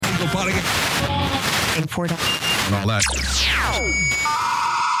Go potty. And all that.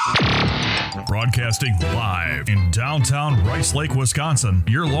 Broadcasting live in downtown Rice Lake, Wisconsin.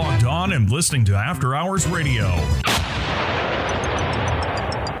 You're logged on and listening to After Hours Radio.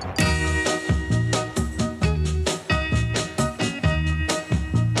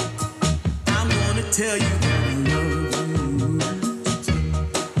 I'm gonna tell you that I love you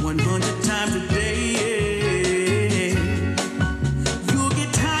 100 times a day. You'll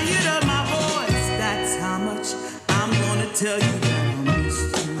get tired of my voice, that's how much I'm gonna tell you that I miss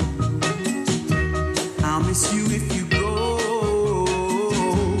you. I'll miss you if you go.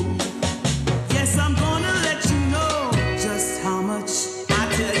 Yes, I'm gonna let you know just how much I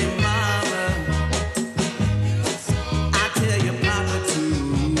tell you, mama. I tell you, papa,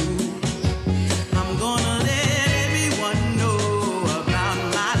 too. I'm gonna let everyone know about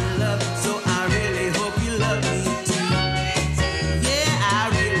my love, so I really hope you love me too. Yeah, I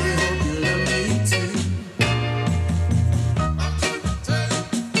really hope you love me too.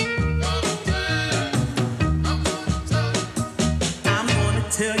 I'm gonna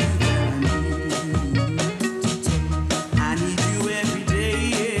tell you that I need you every day.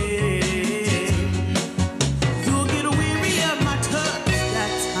 You'll get weary of my touch,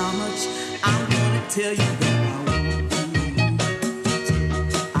 that's how much I'm gonna tell you that I want you.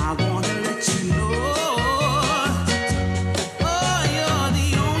 I wanna let you know, oh, you're the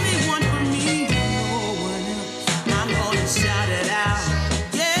only one for me, no one else. I'm gonna shout it out,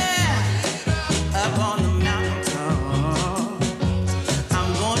 yeah, up on the mountaintop. I'm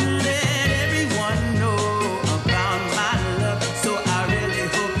gonna let everyone know about my love, so I really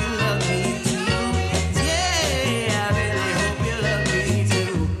hope you love me too. Yeah, I really hope you love me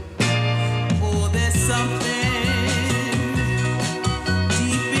too. Oh, there's something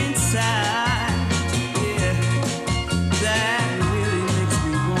deep inside, yeah, that really makes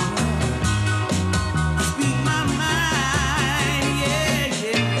me wanna speak my mind, yeah,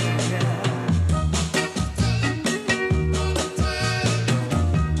 yeah.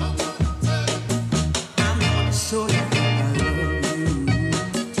 I'm gonna show you that I love you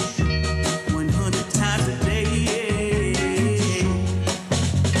 100 times a day.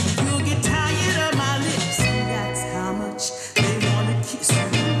 You'll get tired of my lips, and that's how much they wanna kiss you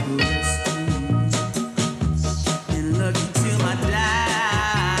and caress you and love you till my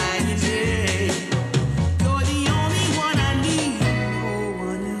dying day. You're the only one I need, no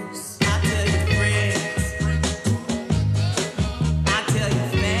one else. I tell you friends, I tell you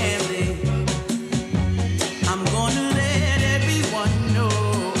family, I'm gonna let everyone know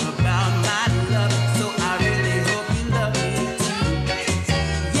about my love, so I really hope you love me too.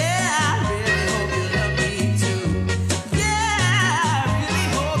 Yeah, I really hope you love me too. Yeah, I really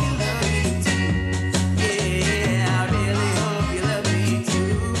hope you love me too. Yeah, I really hope you love me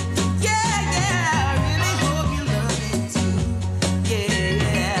too. Yeah, I really hope you love me too. Yeah,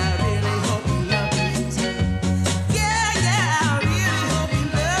 I really hope you love me too. Yeah, I really hope you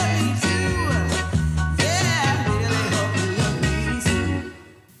love me too. Yeah, I really hope you love me too.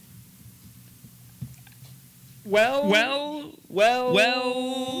 Well.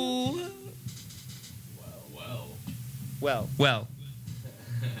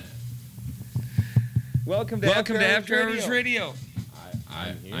 Welcome to After Hours Radio.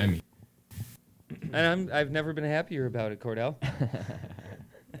 I'm And I've never been happier about it, Cordell.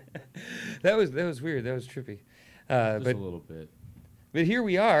 That was weird. That was trippy. just But a little bit. here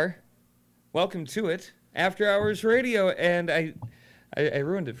we are. Welcome to it, After Hours Radio, and I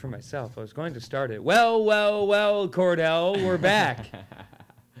ruined it for myself. I was going to start it. Well, Cordell, we're back.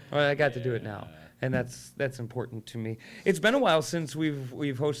 Well, I got to do it now, and that's important to me. It's been a while since we've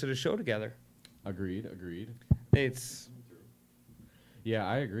hosted a show together. Agreed. It's Yeah,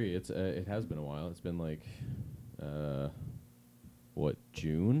 I agree. It has been a while. It's been like,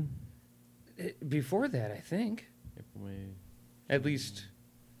 June? before that, I think. April, May. At least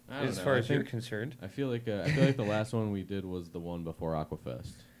I don't as know. far I as you're think- concerned. I feel like the last one we did was the one before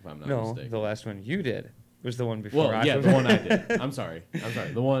Aquafest, if I'm not No, mistaken. the last one you did was the one before. Well, yeah, Aqua- the one I did. I'm sorry.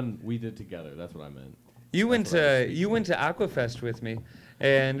 The one we did together. That's what I meant. You went That's what I was to Aquafest with me,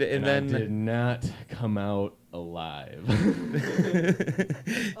 and And then I did not come out alive.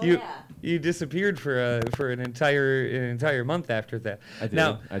 you disappeared for an entire month after that. I did.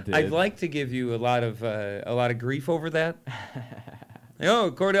 Now I did. I'd like to give you a lot of grief over that.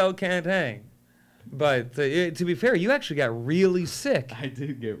 Oh, Cordell can't hang. But to be fair, you actually got really sick. I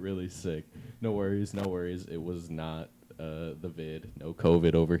did get really sick. No worries. It was not the vid. No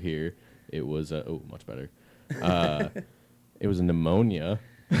COVID over here. It was much better. It was a pneumonia.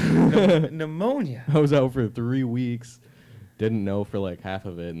 Pneumonia. I was out for 3 weeks. didn't know for like half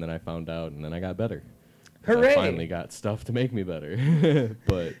of it, and then I found out, and then I got better. Hooray! I finally got stuff to make me better.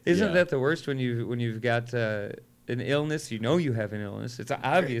 But Isn't yeah. that the worst when you've got an illness? You know you have an illness. It's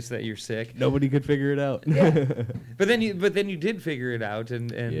obvious that you're sick. Nobody could figure it out. But then you did figure it out,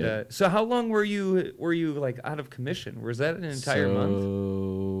 and Yeah. so how long were you like out of commission? Was that an entire month?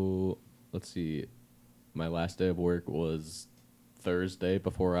 So let's see. My last day of work was Thursday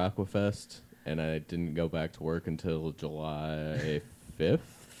before Aquafest, and I didn't go back to work until July 5th.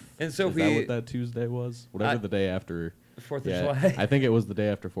 And so Is that what that Tuesday was? Whatever the day after. 4th of Yeah, July. I think it was the day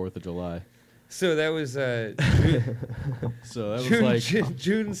after 4th of July. So that was So that was June, like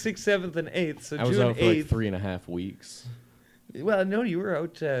June 6th, 7th, and 8th. So I was June out for 8th. like 3.5 weeks. Well, no, you were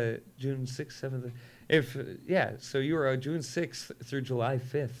out June 6th, 7th. So you were out June 6th through July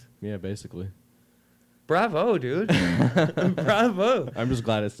 5th. Yeah, basically. Bravo, dude. Bravo. I'm just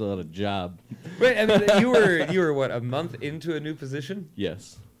glad I still had a job. Wait, I mean, you were what, a month into a new position?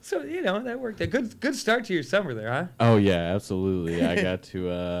 Yes. So, that worked. A good start to your summer there, huh? Oh yeah, absolutely. I got to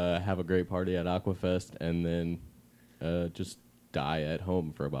have a great party at Aquafest, and then just die at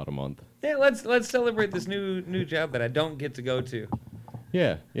home for about a month. Yeah, let's celebrate this new job that I don't get to go to.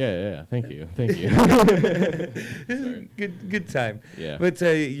 Yeah. Thank you. Good time. Yeah. But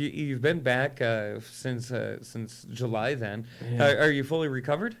you've been back since July. Then Yeah. are you fully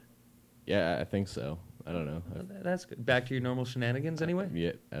recovered? Yeah, I think so. I don't know. Well, that's good. Back to your normal shenanigans anyway.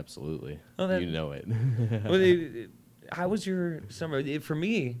 Yeah, absolutely. Oh, that- You know it. Well, how was your summer? For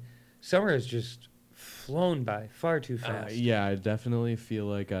me, summer has just flown by far too fast. Yeah, I definitely feel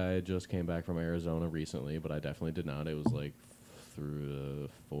like I just came back from Arizona recently, but I definitely did not. It was like through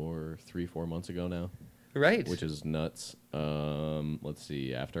 4 months ago now. Right. Which is nuts. Let's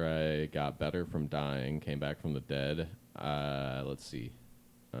see. After I got better from dying, came back from the dead. Let's see.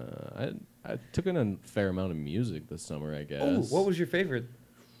 I took in a fair amount of music this summer, I guess. Oh, what was your favorite?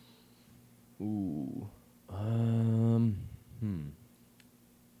 Ooh. I don't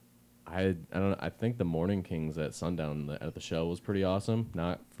know. I think the Morning Kings at Sundown at the show was pretty awesome.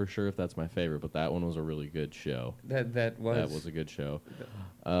 Not for sure if that's my favorite, but that one was a really good show. That was a good show.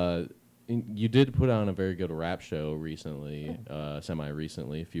 You did put on a very good rap show recently,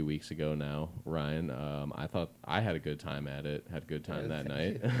 semi-recently, a few weeks ago now, Ryan. I thought I had a good time at it. Had a good time that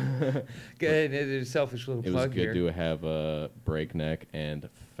night. Good. It is a selfish little It was plug good here. to have Breakneck and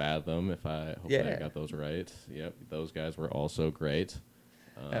Fathom, if I hope I got those right. Yep, those guys were also great.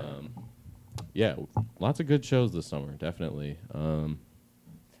 Yeah, lots of good shows this summer, definitely. I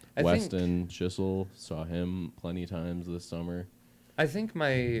Weston Schissel, saw him plenty times this summer. I think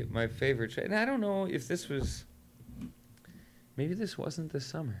my favorite show, and I don't know if this was, maybe this wasn't this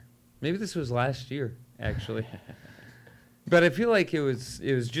summer. Maybe this was last year, actually. But I feel like it was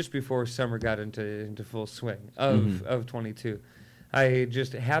just before summer got into full swing of 22. I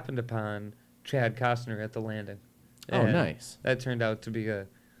just happened upon Chad Costner at the Landing. Oh, And nice. That turned out to be a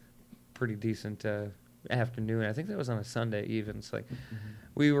pretty decent afternoon. I think that was on a Sunday even. It's like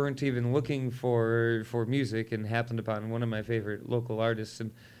we weren't even looking for music and happened upon one of my favorite local artists,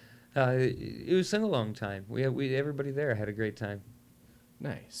 and it was sing-along time. We everybody there had a great time.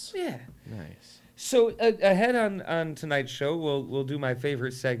 Nice. Yeah. Nice. So ahead on tonight's show, we'll do my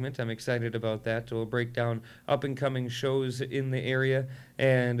favorite segment. I'm excited about that. We'll break down up and coming shows in the area,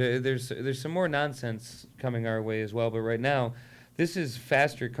 and there's some more nonsense coming our way as well. But right now, this is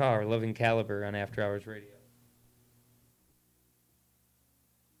Faster Car, Loving Caliber on After Hours Radio.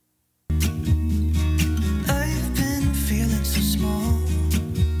 I've been feeling so small.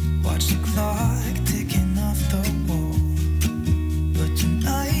 Watch the clock ticking off the wall. But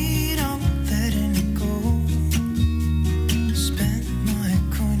tonight I'm letting it go. Spend my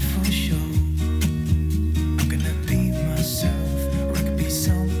coin for sure. I'm gonna be myself, or I could be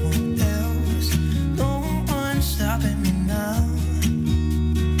someone else. No one's stopping me now.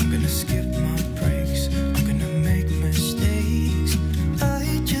 I'm gonna skip my breaks. I'm gonna make mistakes.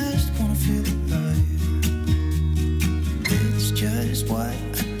 I just wanna feel alive. It's just what I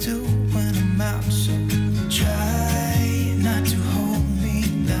do when I'm out. So try not to hold me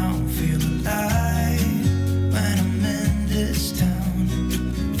down. Feel alive when I'm in this town.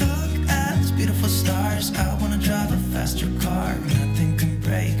 Look at these beautiful stars. I wanna drive a faster car. Nothing can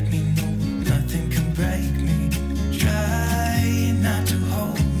break me, no, nothing can break me. Try not to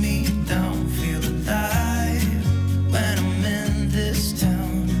hold me down. Feel alive when I'm in this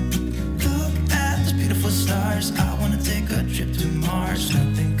town. Look at these beautiful stars. I wanna take a trip to Mars.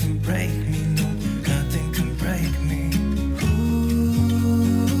 Nothing can break me, no,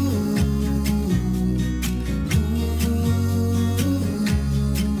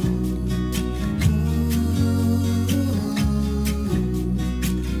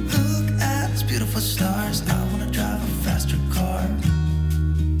 beautiful stars. I wanna drive a faster car.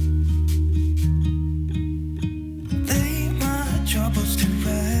 Lay my troubles to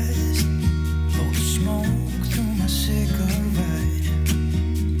rest. Blow the smoke through my cigarette.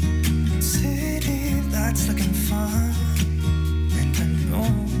 City lights looking fine, and I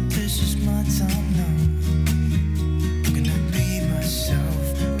know this is my time now. I'm gonna be myself,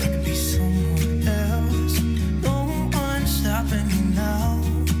 I can be someone else. No one's stopping me now.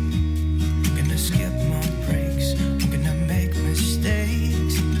 I'm gonna skip my breaks, I'm gonna make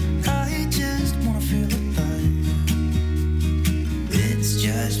mistakes. I just wanna feel alive. It's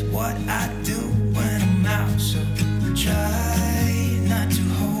just what I do when I'm out, so try not to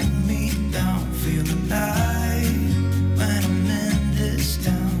hold me down. Feel alive when I'm in this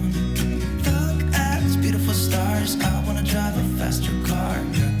town. Look at these beautiful stars. I wanna drive a faster car.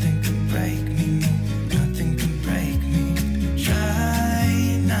 Nothing can break me, no, nothing can break me.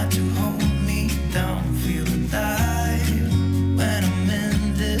 Try not to hold me down. Feel alive when I'm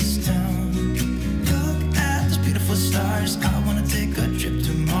in this town. Look at these beautiful stars. I wanna take a trip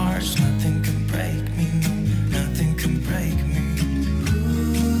to Mars. Nothing can break me, no, nothing can break me.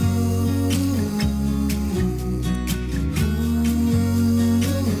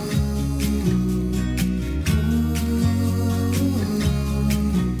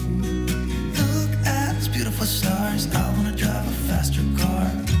 Look at these beautiful stars. I wanna drive a faster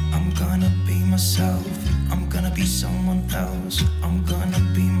car. I'm gonna be myself. I'm gonna be someone else. I'm gonna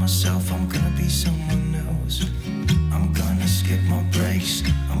be myself. I'm gonna be someone else. I'm gonna skip my breaks.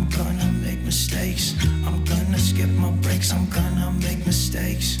 I'm gonna make mistakes. I'm gonna skip my breaks. I'm gonna make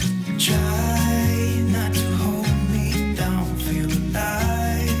mistakes. Try not to hold me down. Feel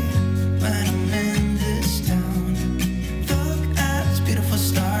alive when I'm in this town. Look at these beautiful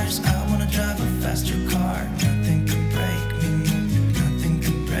stars. I wanna drive a faster car. Nothing can break me, no, nothing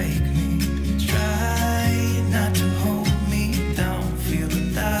can break me. Try not to hold me down. Feel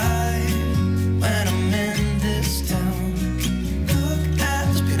alive when I'm in this town. Look at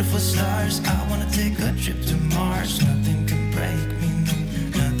these beautiful stars. I wanna take a trip to Mars. Nothing can break me, no,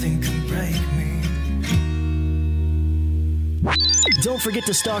 nothing can break me. Don't forget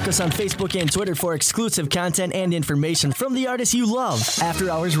to stalk us on Facebook and Twitter for exclusive content and information from the artists you love. After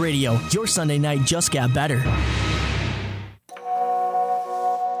Hours Radio, your Sunday night just got better.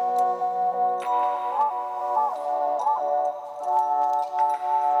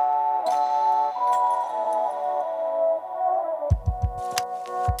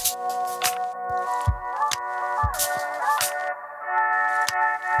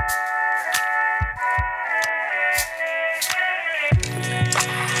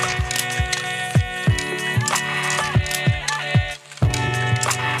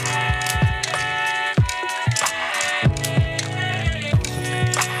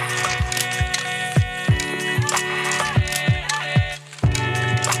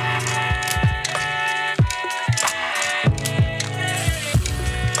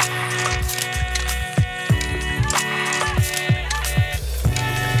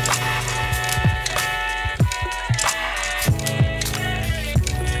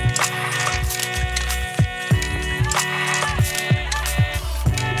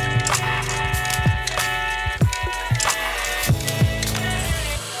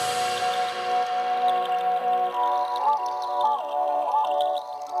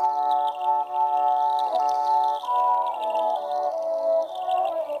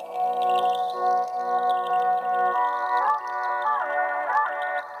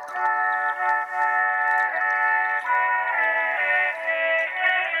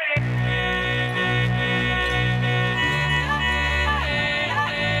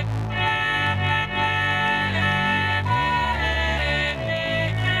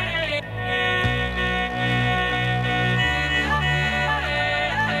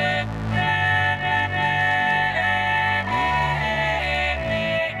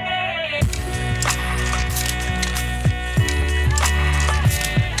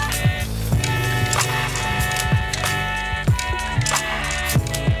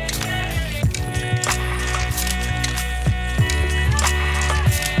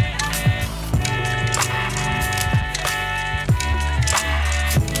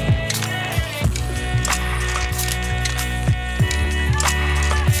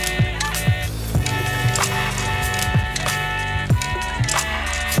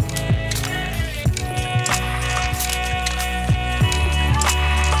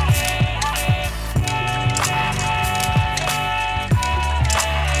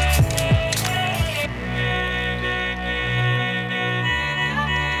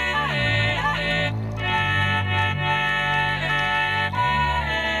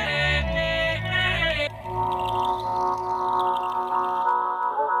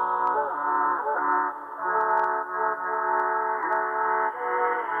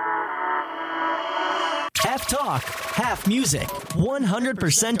 talk, half music.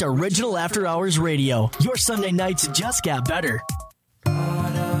 100% original After Hours Radio. Your Sunday nights just got better.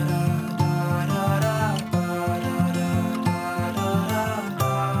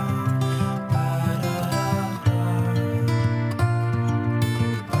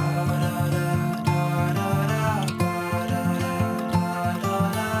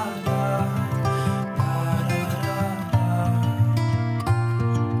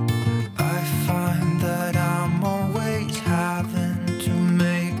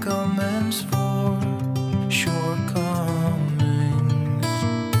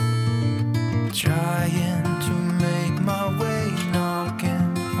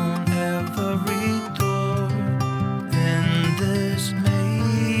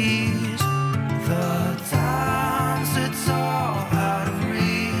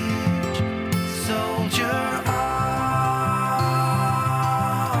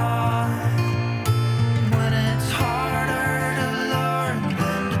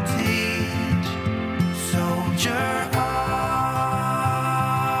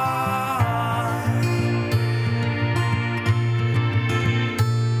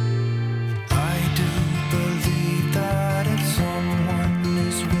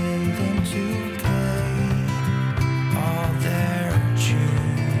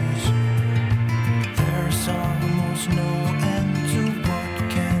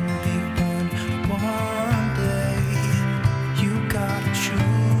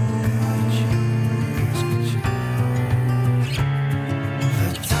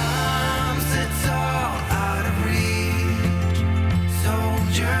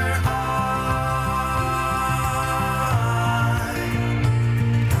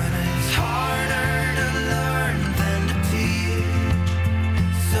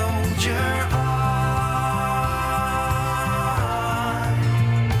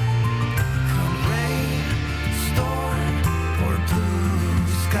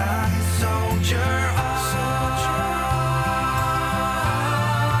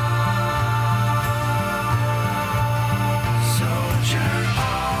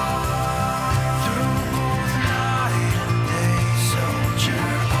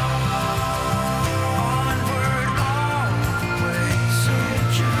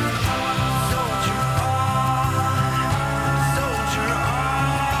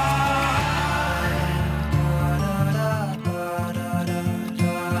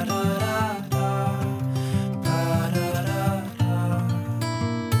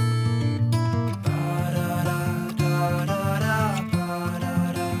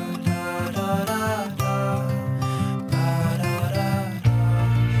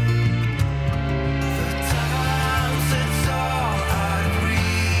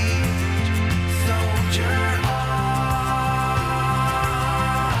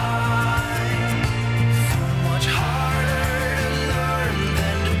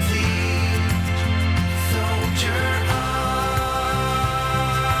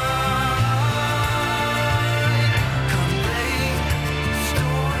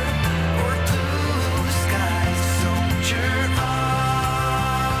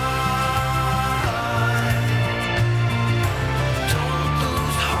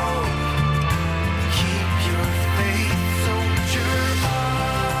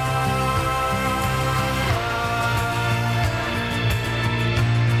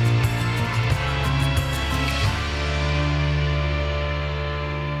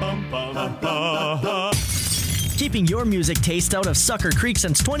 Keeping your music taste out of Sucker Creek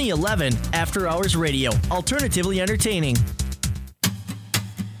since 2011, After Hours Radio, alternatively entertaining.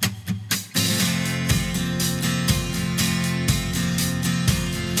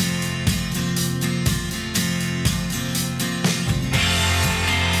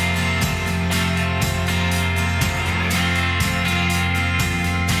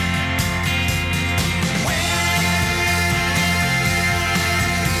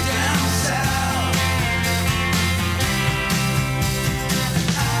 Down south.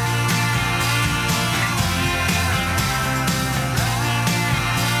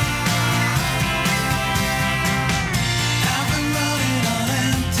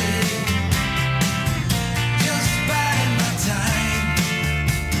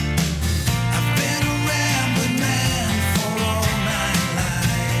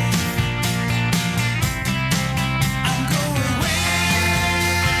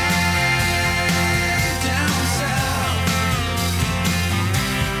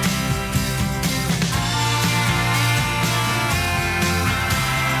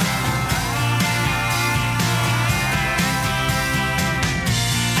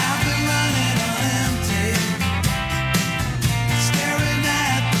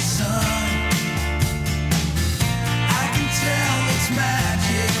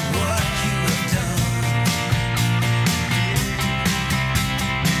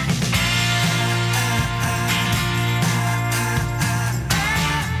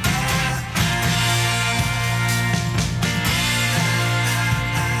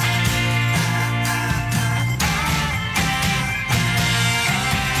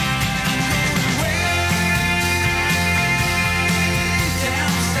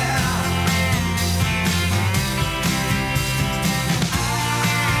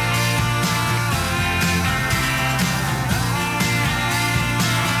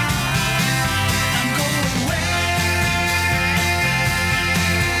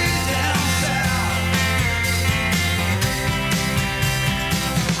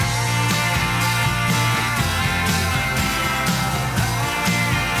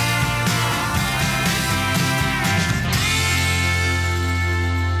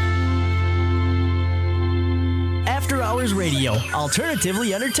 Radio,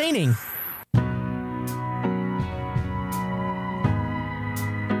 alternatively entertaining.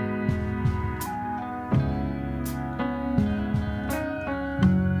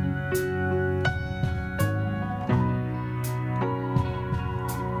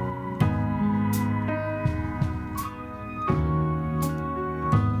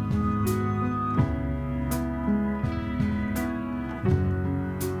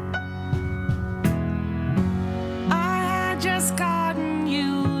 I had just gotten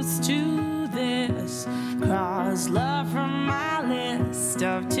used to this. Cross love from my list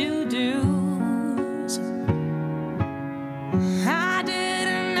of to-dos. I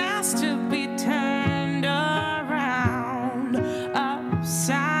didn't ask to be turned around,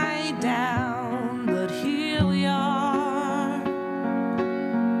 upside down, but here we are.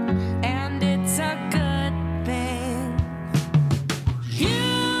 And it's a good thing.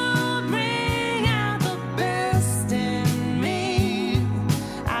 You bring out the best in me.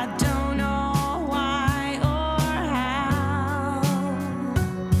 I don't know why or how.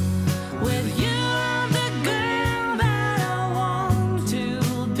 With you, I'm the girl that I want to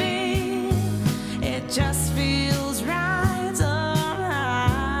be. It just feels right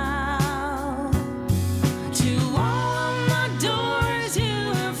somehow. To all of my doors,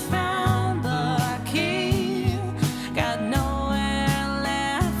 you have found the key. Got nowhere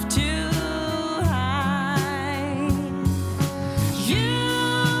left to hide.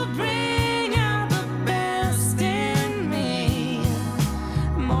 You bring out the best in me,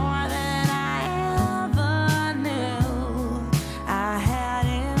 more than I ever knew I had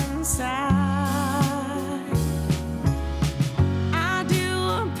inside. I do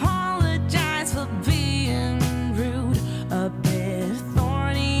apologize for being rude, a bit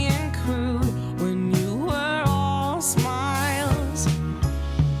thorny and crude when you were all smiles.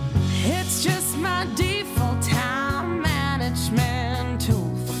 It's just my default time management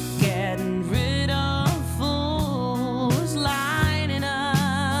tool for getting rid of fools lining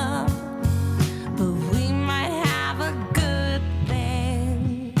up. But we might have a good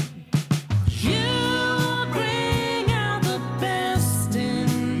thing. You bring out the best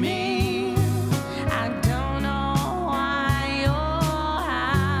in me. I don't know why or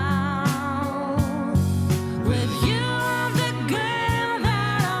how. With you, I'm the girl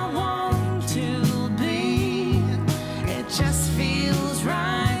that I want to be. It just feels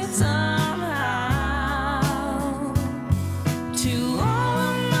right somehow. To all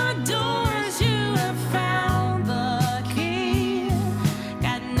of my doors, you have found the key.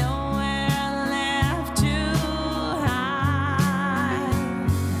 Got nowhere left to hide.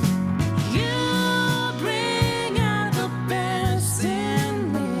 You bring out the best in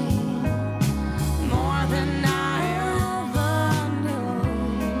me, more than I ever knew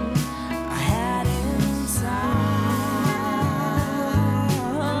I had inside.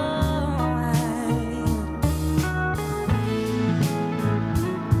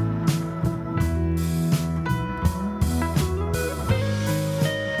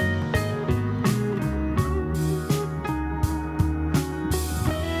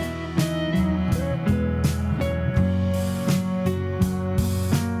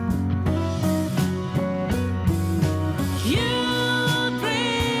 You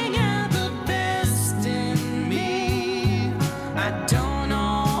bring out the best in me. I don't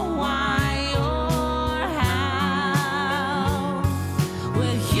know why or how.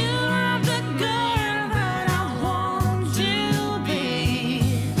 With you, I'm the girl that I want to be.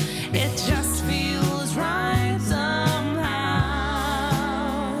 It just feels right somehow.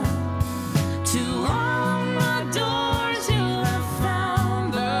 To all my doors, you have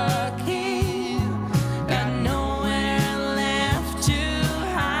found the key. Got nowhere left to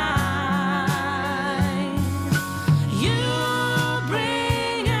hide. You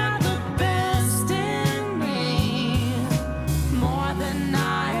bring out the best in me, more than I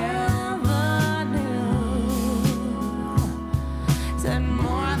ever knew. Said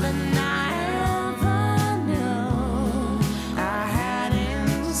more than I ever knew I had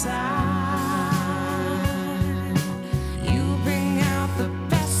inside. You bring out the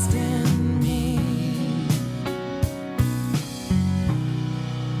best in me.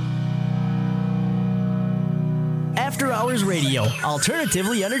 After Hours Radio,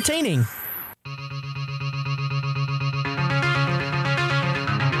 alternatively entertaining.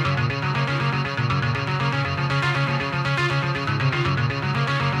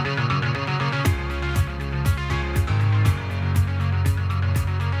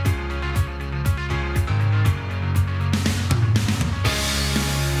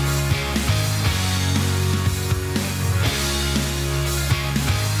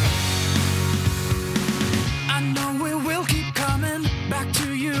 I know we will keep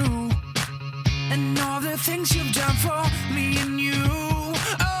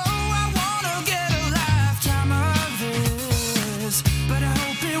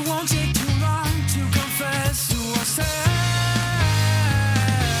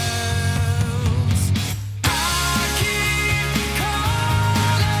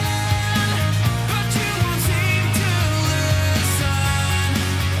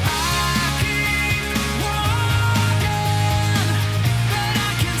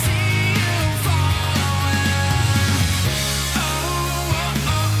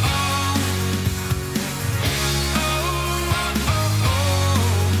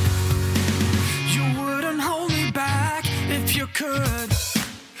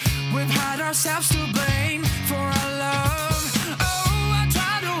ourselves to blame for our love. Oh, I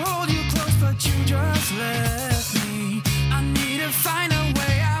tried to hold you close, but you just left me. I need to find a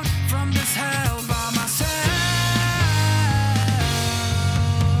way out from this hell by myself.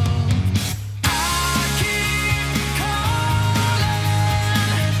 I keep calling,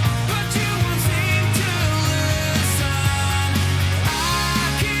 but you won't seem to listen. I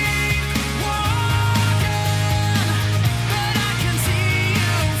keep walking, but I can see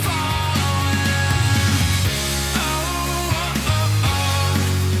you following. Oh, oh, oh, oh.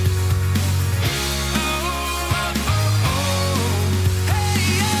 Oh, oh, oh, oh.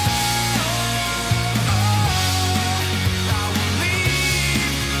 Hey, yeah. I will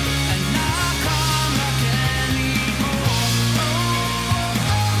leave and not come back anymore. Oh,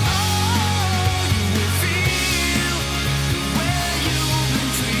 oh, oh. You will feel the way you've been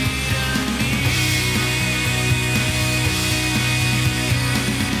treating me.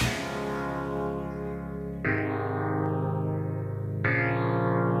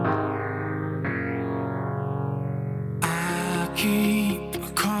 I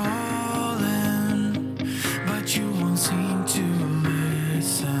keep calling, but you won't seem to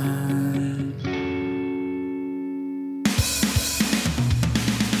listen.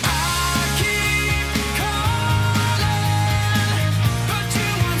 I keep calling, but you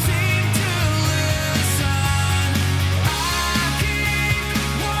won't seem to listen. I keep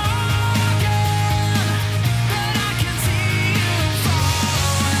walking, but I can see you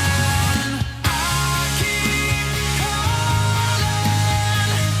following. I keep calling,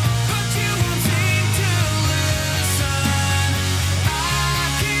 but you won't seem to listen. I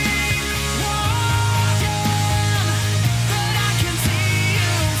keep walking, but I can see you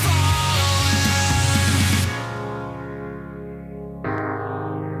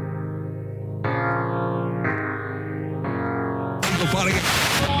Nobody.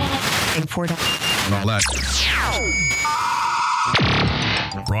 And all that.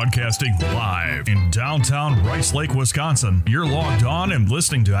 Broadcasting live in downtown Rice Lake, Wisconsin. You're logged on and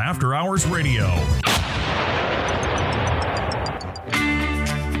listening to After Hours Radio.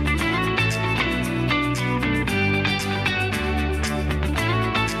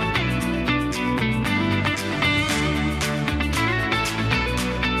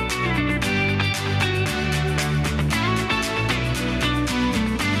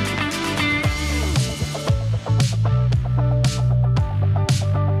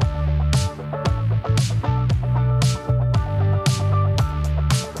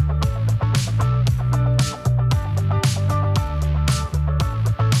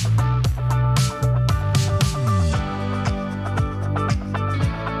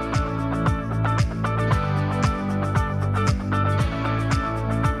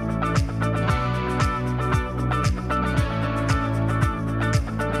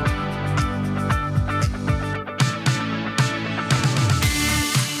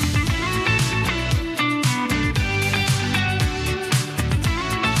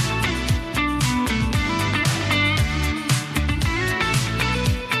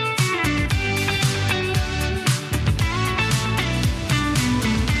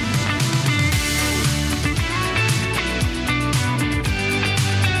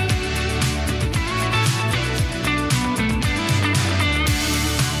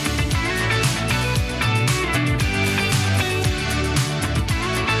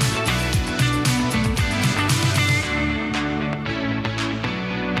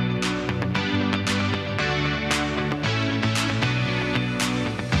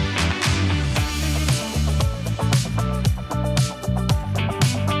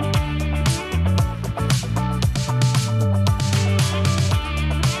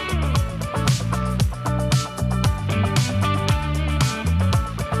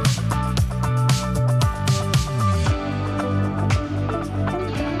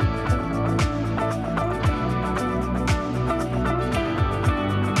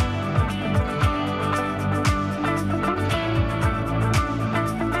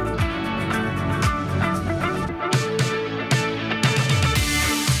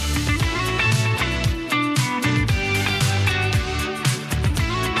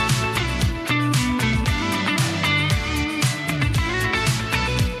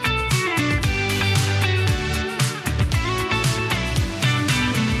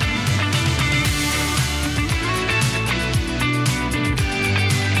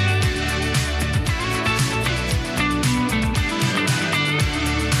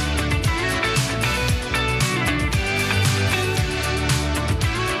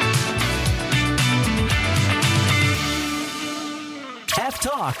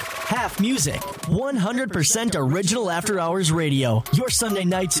 music. 100% original After Hours Radio. Your Sunday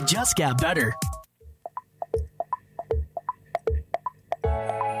nights just got better.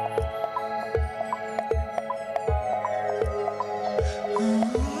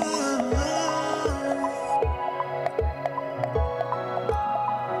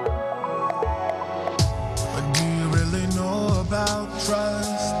 But do you really know about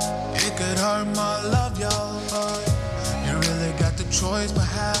trust? It could hurt my love, y'all, but you really got the choice, but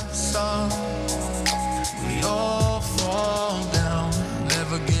have some. We all fall down,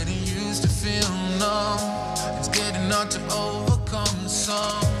 never getting used to feel numb. It's getting hard to overcome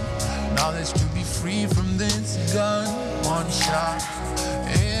some. Knowledge to be free from this gun. One shot,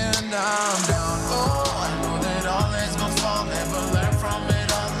 and I'm down. Oh, I know that all is gonna fall, never learn from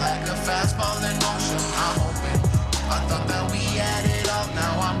it all. Like a fastball in motion, I'm open. I thought that we had it all,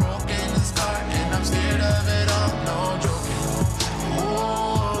 now I'm broken and scarred, and I'm scared of it all. No joking.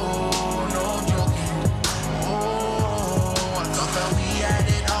 Oh, no joking. Oh, I thought that we had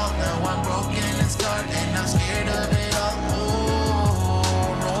it all, now I'm broken and scarred, and I'm scared of it all. Oh,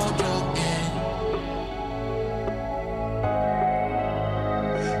 no joking.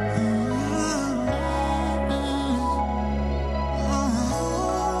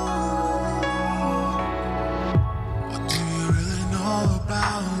 What do you really know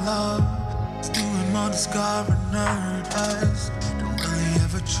about love? It's doing more to scar and hurt us. Don't really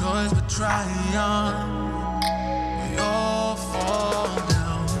have a choice but try on. We all fall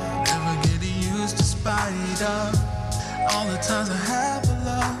down, never getting used to spite up. All the times I have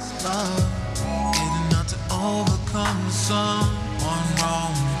lost love, getting out to overcome someone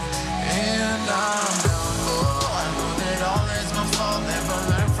wrong, and I'm down. Oh, I know that all is my fault, never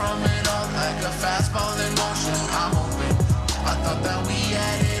learn from it all. Like a fastball in motion, I'm open. I thought that we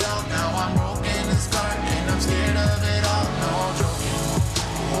had it all, now I'm broken and scarred, and I'm scared of it all. No joking.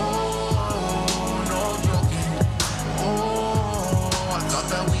 Oh, no joking. Oh, I thought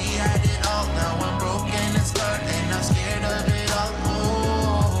that we had it all, now I'm broken and scarred, and I'm scared of it all.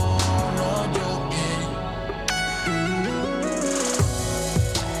 Oh, no joking.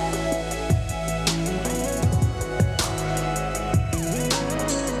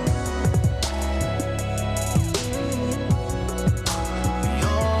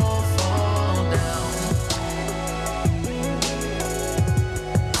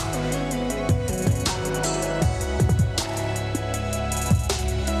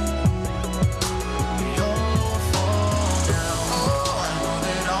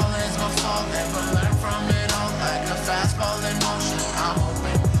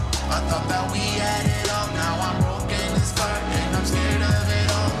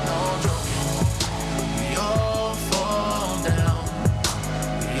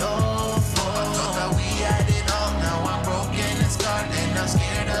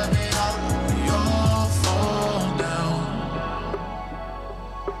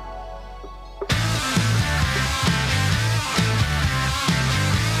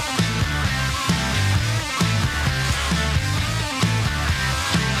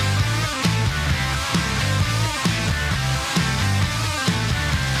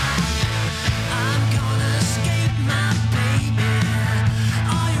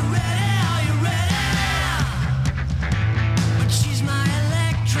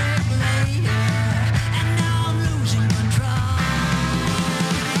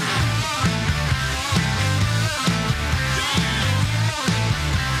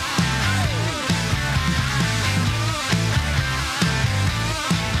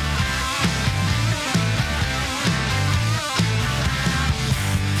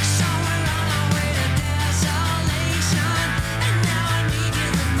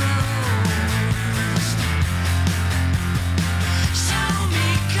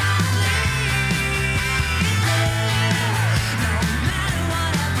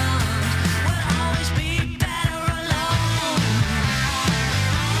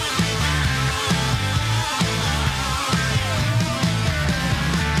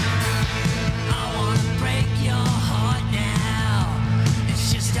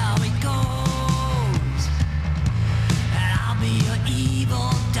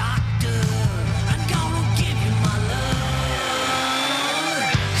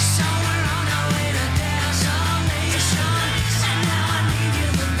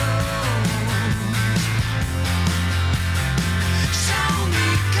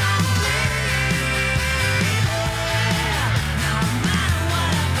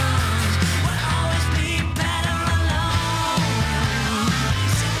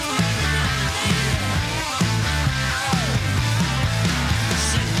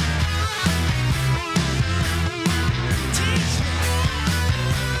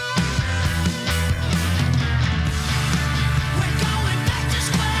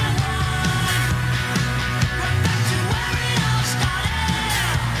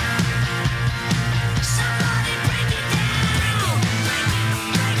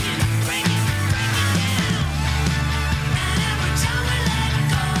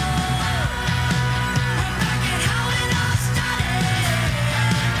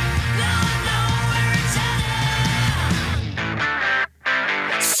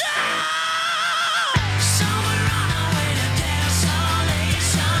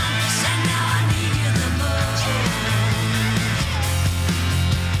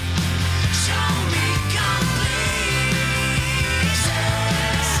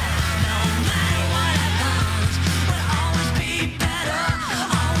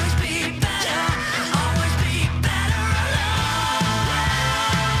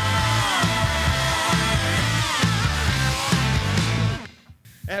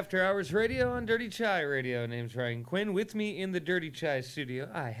 After Hours Radio on Dirty Chai Radio. Name's Ryan Quinn. With me in the Dirty Chai studio,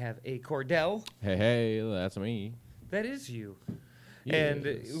 I have a Cordell. Hey, that's me. That is you. And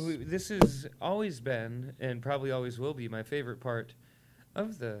this has always been, and probably always will be, my favorite part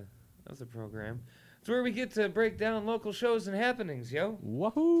of the program. It's where we get to break down local shows and happenings, yo.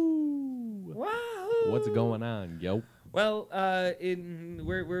 Wahoo! Wahoo! What's going on, yo? Well,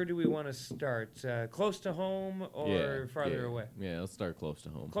 where do we want to start? Close to home or farther away? Yeah, let's start close to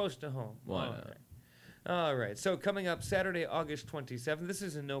home. Close to home. Why All not? right. All right. So coming up Saturday, August 27th. This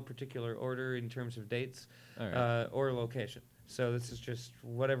is in no particular order in terms of dates All right. or location. So this is just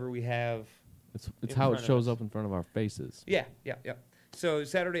whatever we have. It's in how it front of shows us. up in front of our faces. Yeah. So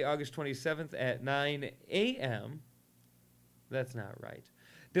Saturday, August 27th at 9 a.m. That's not right.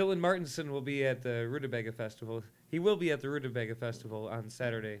 Dylan Martinson will be at the Rutabaga Festival. He will be at the Rutabaga Festival on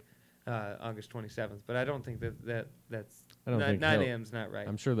Saturday, August 27th. But I don't think that's I don't think 9 he'll- a.m. is not right.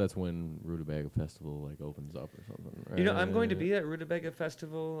 I'm sure that's when Rutabaga Festival like opens up or something. Right? You know, I'm going to be at Rutabaga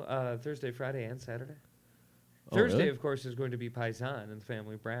Festival Thursday, Friday, and Saturday. Oh, Thursday, really? of course, is going to be Paisan and the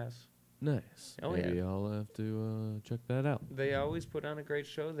Family Brass. Nice. Oh, Maybe yeah. I'll have to check that out. They always put on a great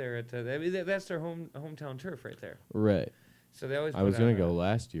show there. That's their hometown turf right there. Right. So they always. I was put gonna on go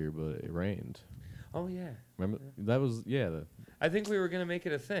last year, but it rained. Oh yeah. Remember that was I think we were gonna make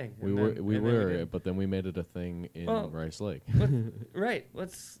it a thing. we and were then- we and then were, didn't. but then we made it a thing in Well, Rice Lake. Right.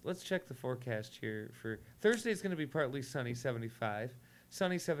 Let's check the forecast here for Thursday. It's going to be partly sunny, 75.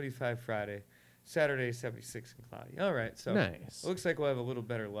 Sunny, 75 Friday. Saturday, 76 and cloudy. All right. So Nice. looks like we'll have a little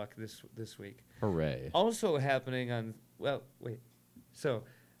better luck this week. Hooray! Also happening on wait. So,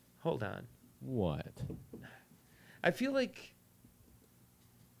 hold on. What? I feel like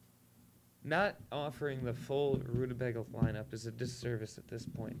not offering the full Rutabaga lineup is a disservice at this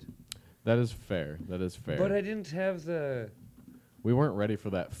point. That is fair. That is fair. But I didn't have the. We weren't ready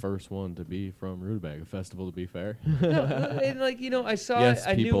for that first one to be from Rutabaga Festival. To be fair. No, and I saw Yes, it.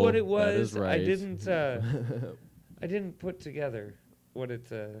 I knew people, what it that was. is right. I didn't put together what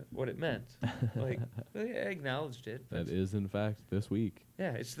it meant. Like I acknowledged it. But That is in fact this week.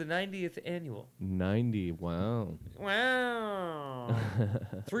 yeah, it's the 90th annual. 90. Wow. Wow.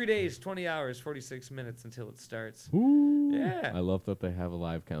 3 days, 20 hours, 46 minutes until it starts. Ooh. Yeah. I love that they have a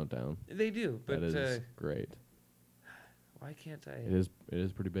live countdown. They do, but That is great. why can't I? It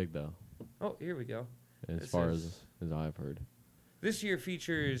is pretty big though, Oh, here we go. as This far is- as I've heard. This year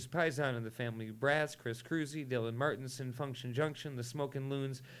features Paisan and the Family Brass, Chris Cruzy, Dylan Martinson, Function Junction, the Smokin'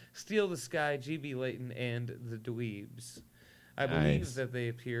 Loons, Steal the Sky, GB Layton, and the Dweebs. I believe Nice. that they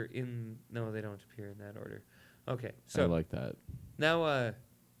appear in. No, they don't appear in that order. Okay, so I like that. now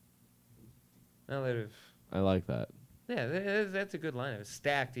that I like that. that's a good lineup. It's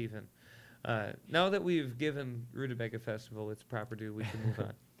stacked even. Now that we've given Rutabaga Festival its proper due, we can move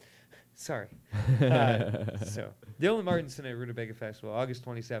on. Sorry. So, Dylan Martinson at Rutabaga Festival, August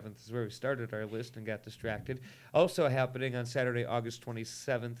 27th is where we started our list and got distracted. Also happening on Saturday, August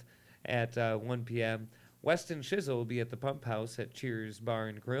 27th at 1 p.m. Weston Shizzle will be at the Pump House at Cheers Bar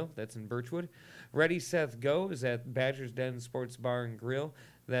and Grill. That's in Birchwood. Ready Seth Go is at Badger's Den Sports Bar and Grill.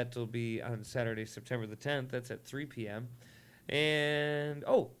 That'll be on Saturday, September the 10th. That's at 3 p.m. And,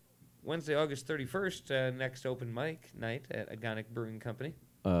 Wednesday, August 31st, next open mic night at Agonic Brewing Company.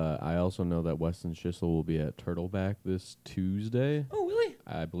 I also know that Weston Schissel will be at Turtleback this Tuesday. Oh, really?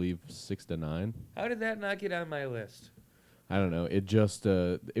 I believe 6 to 9. How did that not get on my list? I don't know. It just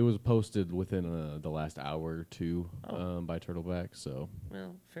it was posted within the last hour or two Oh. by Turtleback, so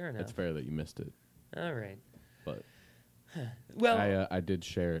Well, fair enough. it's fair that you missed it. All right. But Well, I did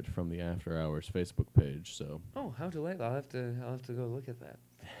share it from the After Hours Facebook page, so how delightful! I'll have to go look at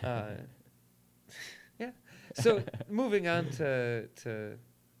that. Yeah. So moving on to a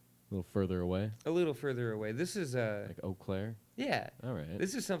little further away, a little further away. This is like Eau Claire. yeah. All right.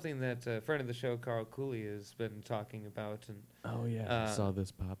 This is something that a friend of the show, Carl Cooley, has been talking about, and Oh yeah, I Uh, saw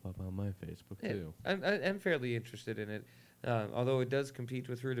this pop up on my Facebook yeah, too. I'm fairly interested in it. Although it does compete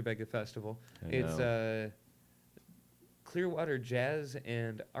with Rutabaga Festival. I It's know. Clearwater Jazz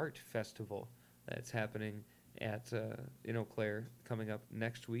and Art Festival that's happening at in Eau Claire coming up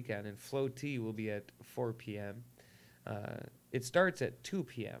next weekend, and Flow Tea will be at 4 p.m. It starts at 2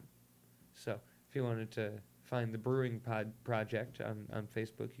 p.m. So if you wanted to find the Brewing Project on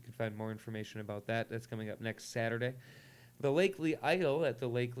Facebook, you can find more information about that. That's coming up next Saturday. The Lakely Idol at the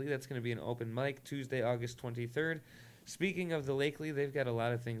Lakely, that's going to be an open mic Tuesday, August 23rd. Speaking of the Lakely, they've got a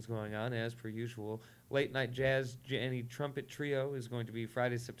lot of things going on, as per usual. Late Night Jazz Janny Trumpet Trio is going to be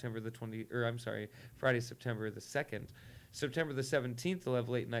Friday, September the 2nd. September the 17th, they'll have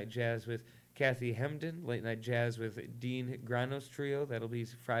Late Night Jazz with Kathy Hemden, late night jazz with Dean Granos Trio. That'll be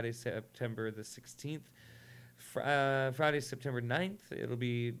Friday, September the 16th. Friday, September 9th, it'll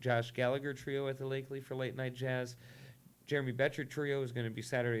be Josh Gallagher Trio at the Lakely for late night jazz. Jeremy Betcher Trio is going to be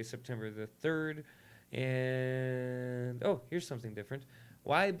Saturday, September the 3rd. And, oh, here's something different.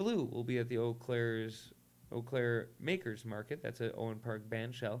 Why Blue will be at the Eau Claire Makers Market. That's at Owen Park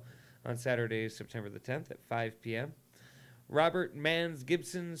Bandshell on Saturday, September the 10th at 5 p.m. Robert Mann's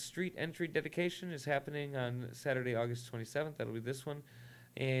Gibson Street Entry dedication is happening on Saturday, August 27th. That'll be this one.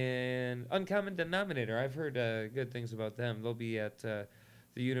 And Uncommon Denominator, I've heard good things about them. They'll be at the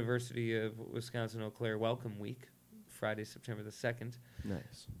University of Wisconsin-Eau Claire Welcome Week, Friday, September the 2nd.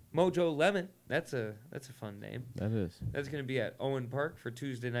 Nice. Mojo Lemon, that's a fun name. That is. That's going to be at Owen Park for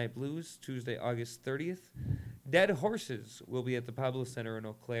Tuesday Night Blues, Tuesday, August 30th. Dead Horses will be at the Pablo Center in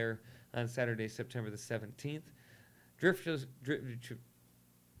Eau Claire on Saturday, September the 17th. Driftless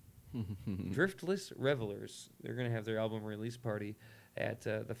Revelers, they're going to have their album release party at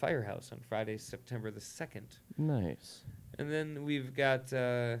the Firehouse on Friday, September the 2nd. Nice. And then we've got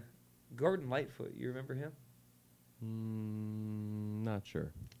Gordon Lightfoot. You remember him? Not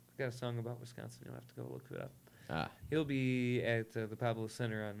sure. Got a song about Wisconsin. You'll have to go look it up. Ah. He'll be at the Pablo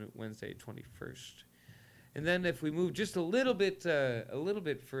Center on Wednesday, 21st. And then if we move just a little bit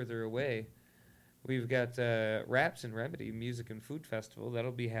further away, we've got Raps and Remedy Music and Food Festival.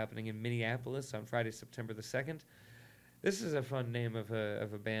 That'll be happening in Minneapolis on Friday, September the 2nd. This is a fun name of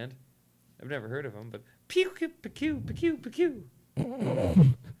a band. I've never heard of them, but Pew.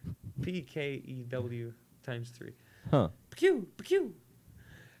 P-K-E-W times 3. Huh. Pew.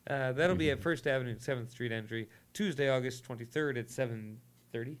 That'll be at First Avenue and 7th Street Entry, Tuesday, August 23rd at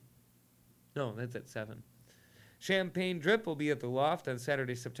 7:30. No, that's at 7. Champagne Drip will be at the Loft on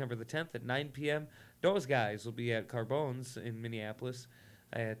Saturday, September the 10th at 9 p.m. Those Guys will be at Carbone's in Minneapolis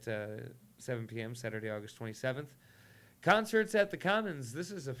at 7 p.m. Saturday, August 27th. Concerts at the Commons.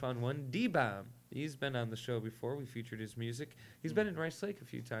 This is a fun one. D-Bomb. He's been on the show before. We featured his music. He's been in Rice Lake a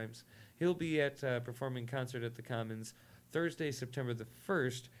few times. He'll be at performing concert at the Commons Thursday, September the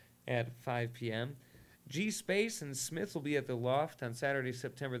 1st at 5 p.m. G-Space and Smith will be at the Loft on Saturday,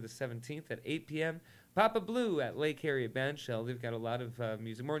 September the 17th at 8 p.m. Papa Blue at Lake Harriet Bandshell. They've got a lot of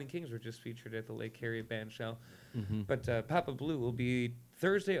music. Morning Kings were just featured at the Lake Harriet Bandshell. Mm-hmm. But Papa Blue will be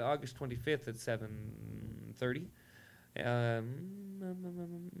Thursday, August 25th at 7:30.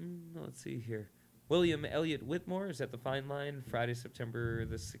 Let's see here. William Elliott Whitmore is at the Fine Line Friday, September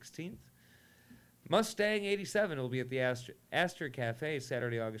the 16th. Mustang 87 will be at the Astor Cafe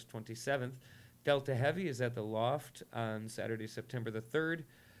Saturday, August 27th. Delta Heavy is at the Loft on Saturday, September the 3rd.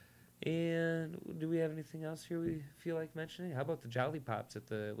 And do we have anything else here we feel like mentioning? How about the Jolly Pops at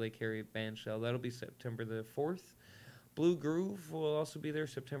the Lake Harriet Bandshell? That'll be September the 4th. Blue Groove will also be there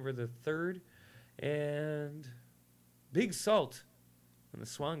September the 3rd. And Big Salt and the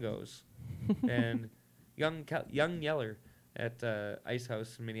Swangos and Young Yeller at Ice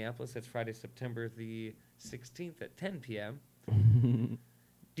House in Minneapolis. That's Friday, September the 16th at 10 p.m.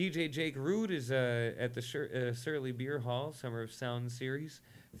 DJ Jake Rood is at the Surly Beer Hall Summer of Sound Series,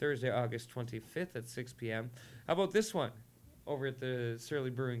 Thursday, August 25th at 6 p.m. How about this one over at the Surly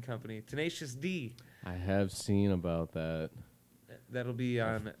Brewing Company? Tenacious D. I have seen about that. That'll be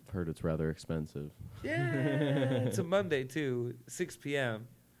on... I've heard it's rather expensive. Yeah, it's a Monday, too, 6 p.m.,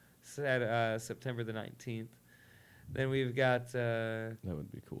 September the 19th. Then we've got... That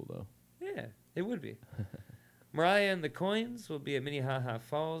would be cool, though. Yeah, it would be. Mariah and the Coins will be at Minnehaha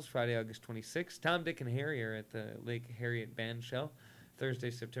Falls Friday, August 26th. Tom, Dick, and Harry are at the Lake Harriet Bandshell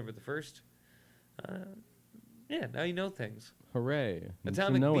Thursday, September the 1st. Yeah, now you know things. Hooray.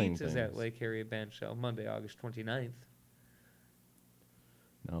 Atomic Knowing Beats is at things. Lake Harriet Bandshell Monday, August 29th.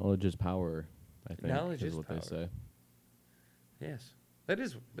 Knowledge is power, I think. Knowledge is what power. they say. Yes, that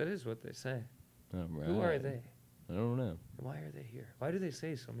is what they say. All right. Who are they? I don't know. Why are they here? Why do they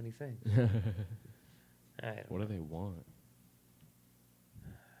say so many things? I don't What do they want?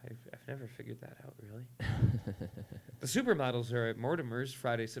 I've never figured that out, really. The Supermodels are at Mortimer's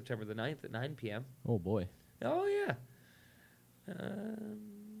Friday, September the 9th at 9 p.m. Oh, boy. Oh, yeah.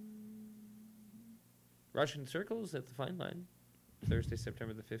 Russian Circles at the Fine Line Thursday,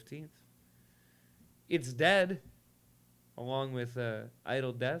 September the 15th. It's Dead, along with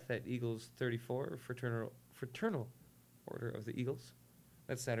Idle Death at Eagles 34, Fraternal Order of the Eagles.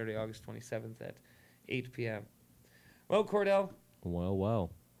 That's Saturday, August 27th at 8 p.m. Well, Cordell. Well,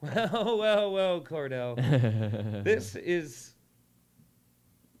 well. Well, Cordell. This is...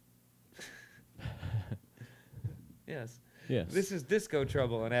 Yes. Yes. This is Disco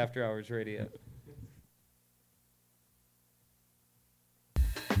Trouble on After Hours Radio.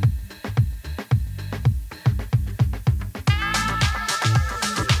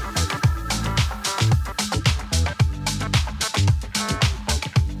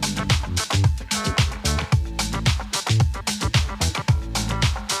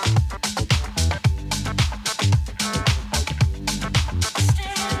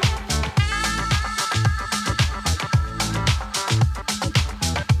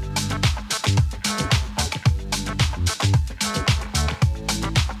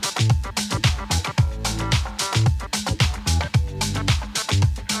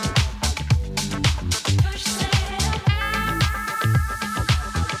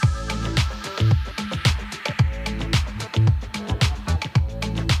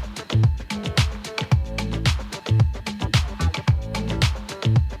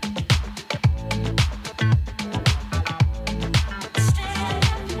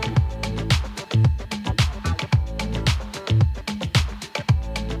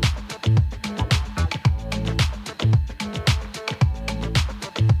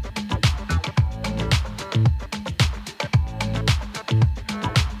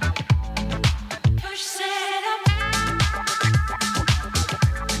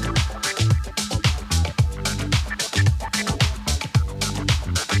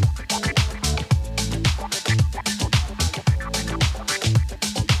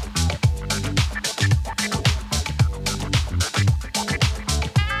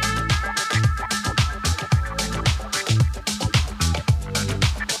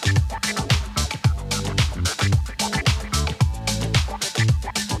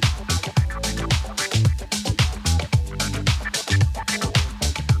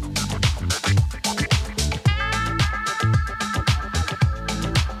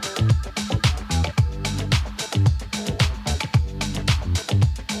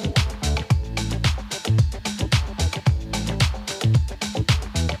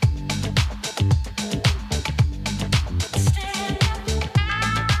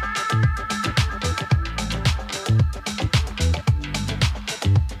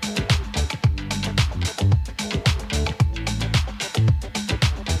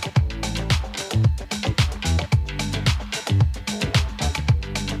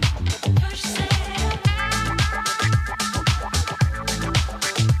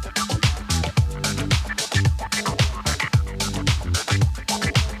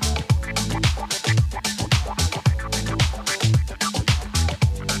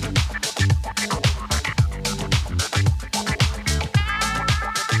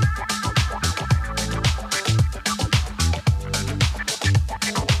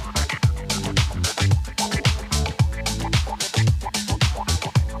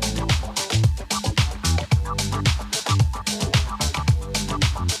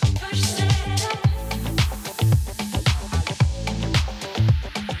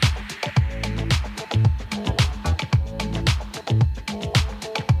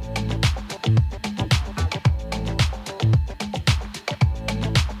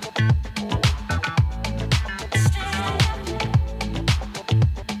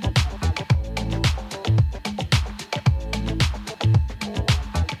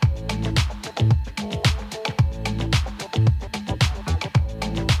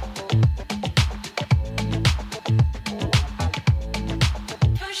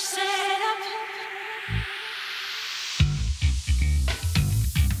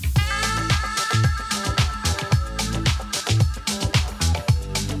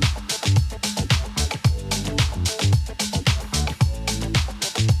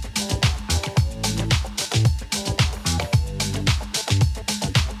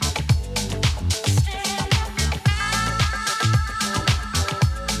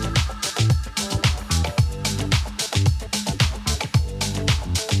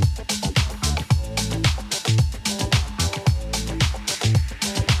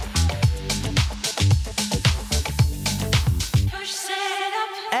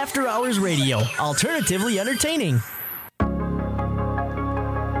 After Hours Radio, alternatively entertaining.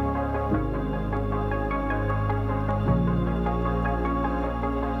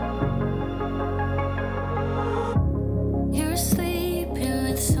 You're sleeping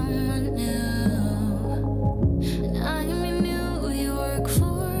with someone new, and I knew you work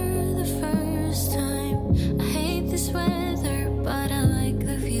for the first time. I hate this weather, but I like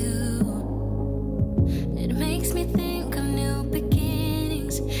the view. It makes me think of new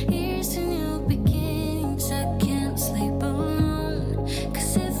beginnings. Here's to new beginnings. I can't sleep alone,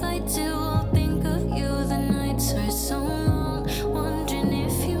 'cause if I do, I'll think of you. The nights are so long, wondering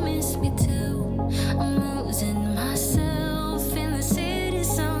if you miss me too. I'm losing myself in the city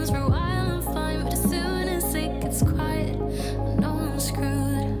sounds. For a while I'm fine, but as soon as it gets quiet, I know I'm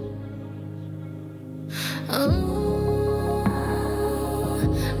screwed. Oh,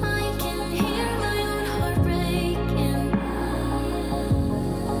 I can hear my own heart breaking.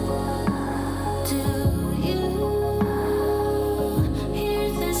 Do you hear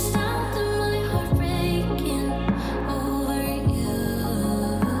the sound of my heart breaking over you?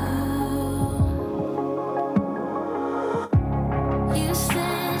 You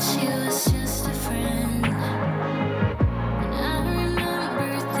said she was just a friend, and I remember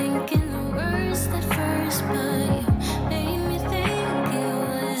thinking the worst at first, but you made me think it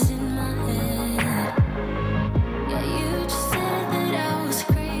was in my head. Yeah, you just said that I was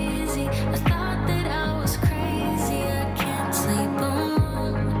crazy. I thought that I was crazy. I can't sleep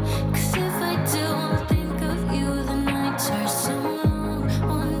alone, 'cause if I do, I'll think of you. The nights are so long,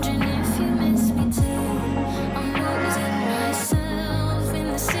 wondering if you miss me too. I'm losing myself in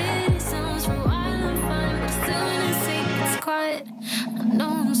the city sounds. For a while I'm fine, but as soon as it gets quiet, I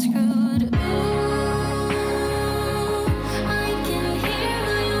know I'm screwed. Ooh, I can hear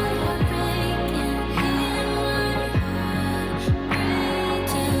my own heart breaking. Hear my heart break.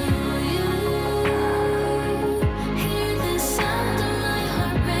 Do you hear the sound of my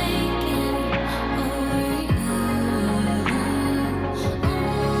heart breaking over you? Oh,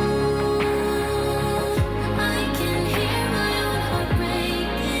 I can hear my own heart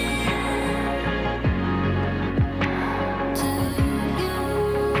breaking. Do you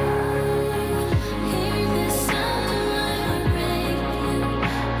hear the sound of my heart breaking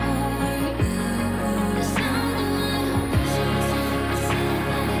over you? The sound of my heart breaking.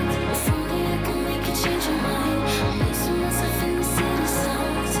 If only I could make you change your mind. I'm losing myself in the city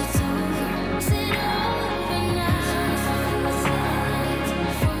sounds. It's over. Is it over now?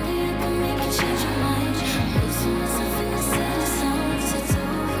 If only I could make you change your mind. I'm losing myself in the city sounds. It's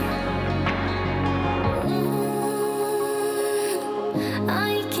over.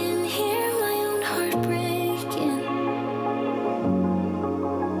 I can hear my own heart breaking.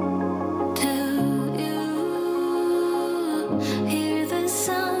 Do you hear the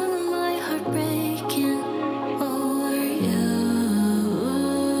sound of my heart breaking over you?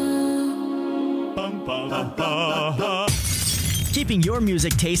 Keeping your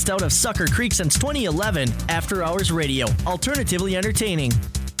music taste out of Sucker Creek since 2011. After Hours Radio, alternatively entertaining.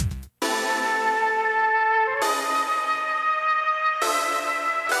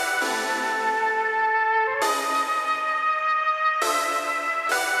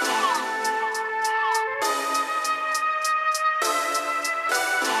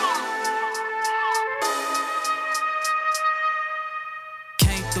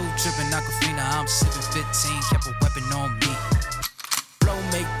 Came through dripping Aquafina, I'm sipping 15, kept a weapon on me. Flow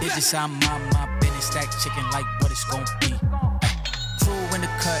make digits, I'm on my business, stack chicken like what it's gon' be. Crew in the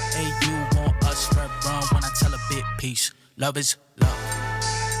cut, hey, you want us red run when I tell a bit piece. Love is love.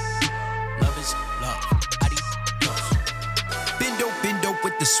 Love is love. Adios. Bendo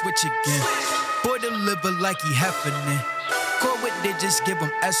with the switch again. Boy deliver like he heffing. Core with digits, give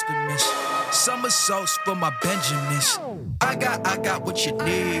him estimates. Somersaults for my Benjamins. I got what you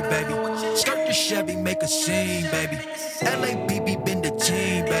need, baby. Skirt the Chevy, make a scene, baby. LABB been the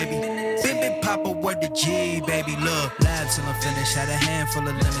team, baby. Big Papa, word the G, baby. Look, lab till I'm finished. Had a handful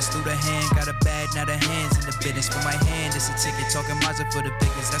of limits through the hand. Got a bag, now the hands in the business. For my hand, it's a ticket. Talking Mazda for the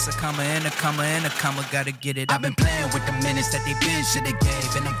biggest. That's a comma and a comma and a comma. Gotta get it. I've been playing with the minutes that they been shoulda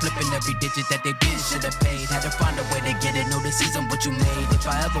gave. And I'm flipping every digit that they been shoulda paid. Had to find a way to get it. No, this isn't what you made. If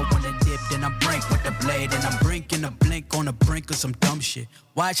I ever wanna dip, then I brink with the blade. And I'm brinking a blink on the brink of some dumb shit.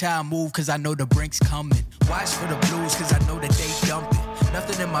 Watch how I move, cause I know the brink's coming. Watch for the blues, cause I know that they dumping.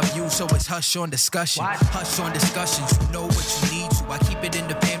 Nothing in my view, so it's hush on discussion. Hush on discussions, you know what you need to. I keep it in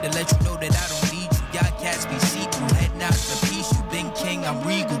the fam to let you know that I don't need you. Y'all cats be see-through, heading out to peace. You been king, I'm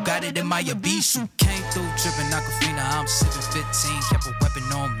regal, got it in my Abisu. Came through dripping Aquafina, I'm sipping 15, kept a weapon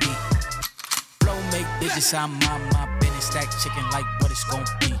on me. Flow make digits, I'm on my business. stack chicken like what it's gon'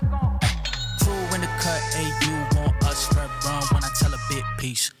 be. Crew in the cut, hey, you want us red run when I tell a bit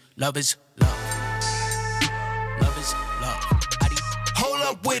peace. Love is love. Love is love. Hold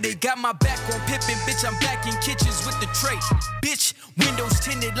up with it, got my back on Pippin, bitch. I'm back in kitchens with the tray. Bitch, windows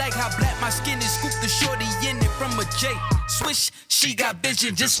tinted like how black my skin is. Scoop the shorty in it from a J. Swish, she got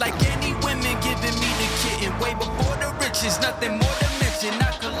vision just like any women giving me the kitten. Way before the riches, nothing more to mention.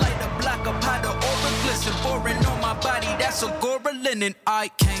 I could light a block of powder or a glisten. Foreign on my body, that's Agora linen. I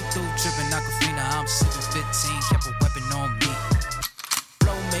came through dripping Aquafina, I'm sipping 15, kept a weapon on me.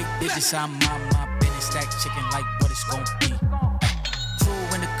 Flow make digits, I'm on my business. Stack chicken like what it's gon' be.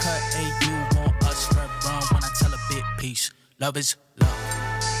 Crew in the cut, hey, you want us red run when I tell a bit peace. Love is love.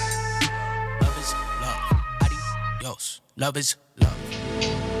 Love is love. Adios. Love is love.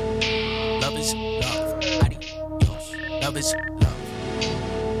 Love is love. Adios. Love is love.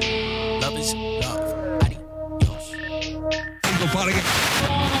 Love is love. Adios. Go party.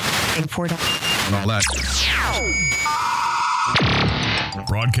 And all that.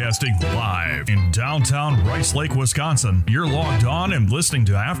 Broadcasting live in downtown Rice Lake, Wisconsin. You're logged on and listening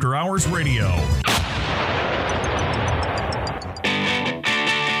to After Hours Radio.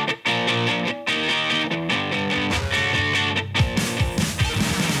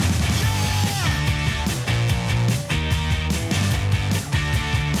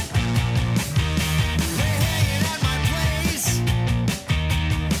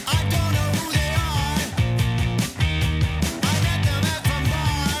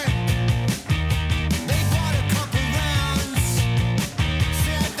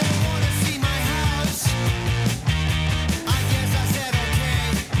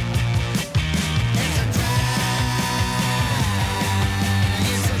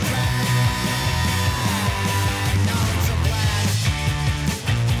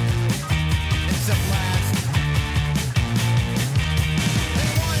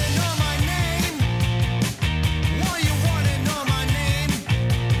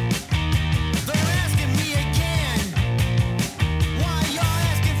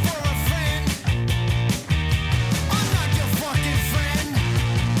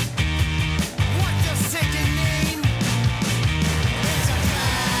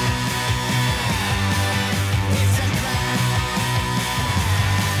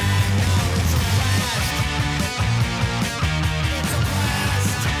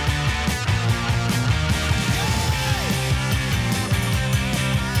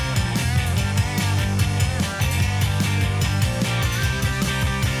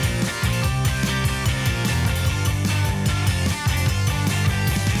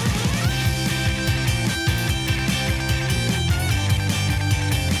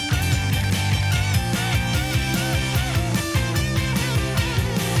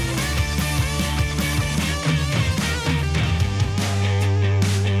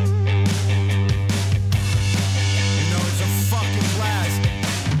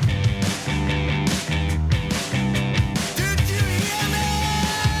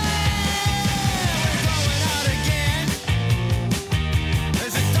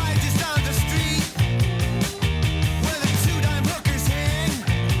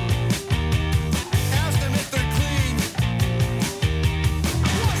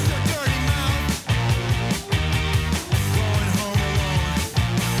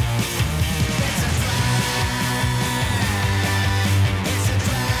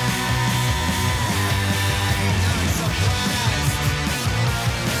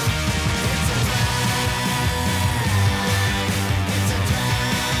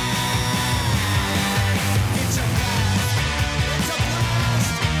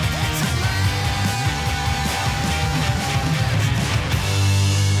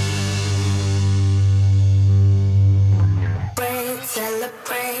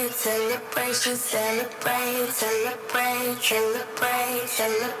 celebration, celebrate, celebrate, celebrate,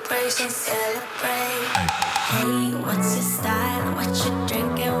 celebration, celebrate. Hey, what's your style? What you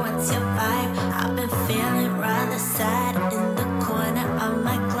drinking? What's your vibe? I've been feeling rather sad in the corner of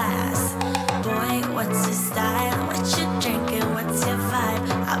my glass. Boy, what's your style? What you drinking? What's your vibe?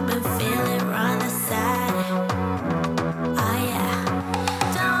 I've been feeling rather sad. Oh yeah.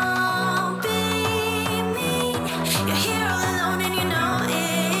 Don't be mean. You're here all alone and you know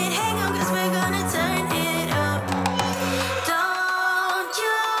it. Hang on, 'cause we're gonna turn it up. Don't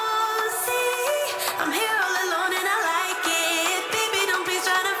you see? I'm here all alone and I like it. Baby, don't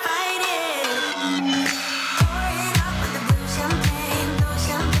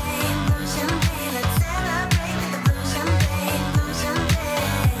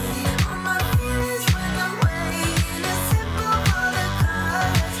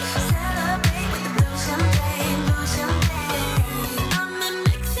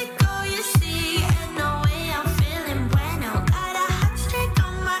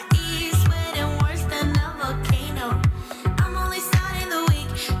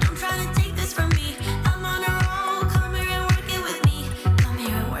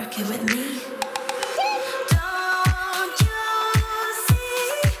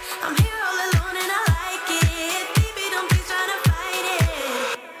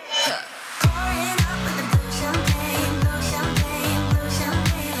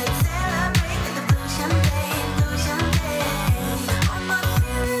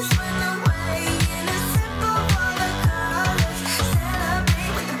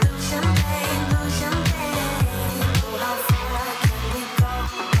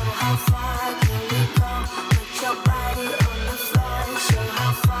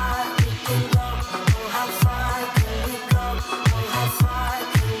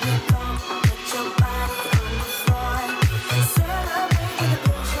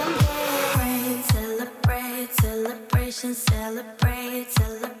celebration, celebrate,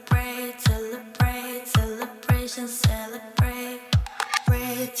 celebrate, celebrate, celebration, celebrate.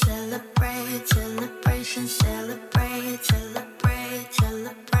 Celebrate, celebration, celebrate, celebrate,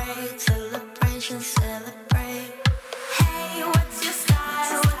 celebrate, celebration, celebrate. Hey, what's your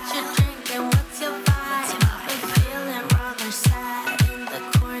style? What you drinking? What's your vibe? I've been feeling rather sad in the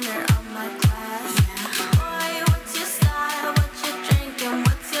corner of my class. Boy, what's your style? What you drinking?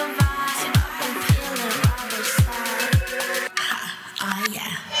 What's your vibe? I've been feeling rather sad. Oh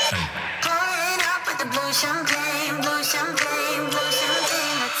yeah. Pouring up with the blue champagne, blue champagne, blue champagne.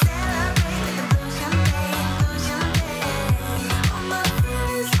 Let's celebrate with the blue champagne, blue champagne. All my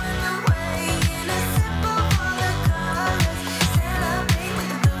feelings run away in a sip of all the colors. Celebrate with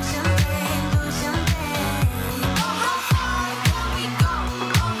the blue champagne, blue champagne. Oh, how far can we go?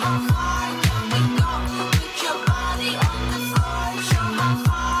 Oh, how far can we go? Put your body on the floor, show how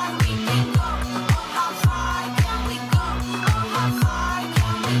far we can go. Oh, how far can we go? Oh, how far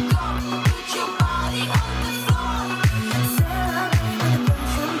can we go? Put your body on the floor.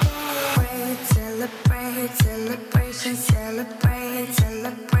 Celebrate, celebration, celebrate,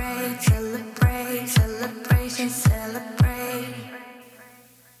 celebrate, celebrate, celebration, celebrate.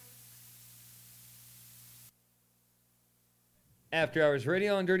 After Hours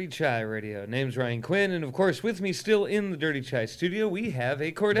Radio on Dirty Chai Radio. Name's Ryan Quinn, and of course, with me still in the Dirty Chai studio, we have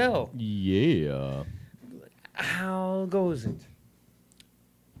a Cordell. Yeah. How goes it?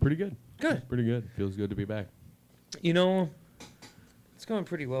 Pretty good. Good. Pretty good. Feels good to be back. You know, it's going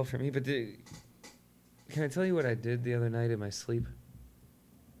pretty well for me, but can I tell you what I did the other night in my sleep?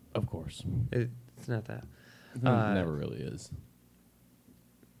 Of course. It's not that. It never really is.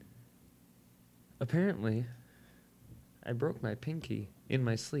 Apparently, I broke my pinky in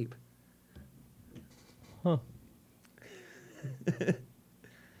my sleep. Huh.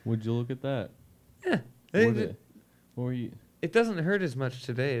 Would you look at that? Yeah. What were you? It doesn't hurt as much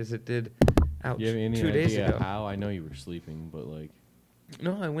today as it did Do you have any 2 days idea ago. how? I know you were sleeping, but like.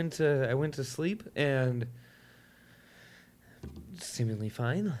 No, I went to sleep and seemingly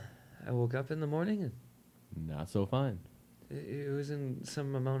fine. I woke up in the morning and Not so fine. it was in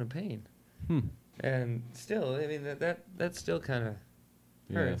some amount of pain. Hmm. And still, I mean that still kind of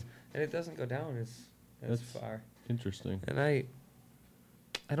Yeah. hurts, and it doesn't go down as That's far. Interesting. And I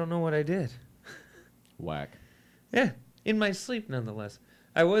don't know what I did. Whack. Yeah, in my sleep nonetheless.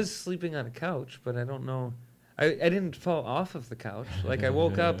 I was sleeping on a couch, but I don't know. I didn't fall off of the couch. Like I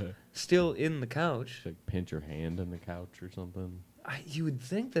woke up still in the couch. Like pinch your hand in the couch or something. You would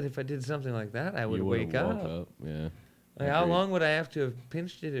think that if I did something like that, I would You would've wake up. woke up. Yeah. Like, how Agreed. long would I have to have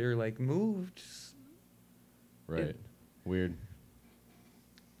pinched it or like moved? Right. Weird.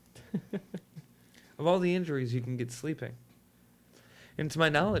 Of all the injuries you can get sleeping. And to my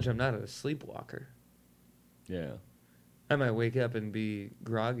knowledge, I'm not a sleepwalker. Yeah. I might wake up and be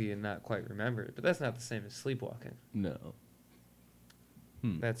groggy and not quite remember it, but that's not the same as sleepwalking. No.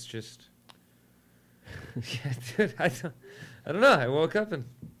 That's just... yeah, dude, I don't know. I woke up and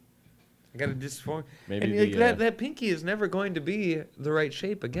I got a dysform. Maybe and like, the, that pinky is never going to be the right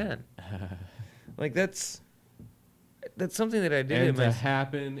shape again. Like that's something that I did in and my... to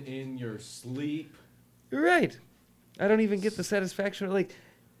happen in your sleep. You're right. I don't even get the satisfaction. Like,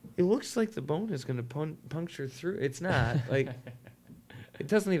 it looks like the bone is going to puncture through. It's not. Like, it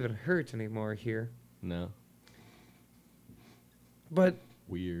doesn't even hurt anymore here. No. But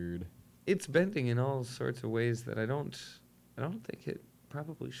Weird. it's bending in all sorts of ways that I don't think it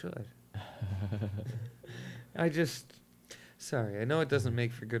probably should. Sorry, I know it doesn't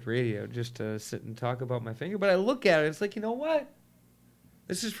make for good radio just to sit and talk about my finger, but I look at it, it's like, you know what?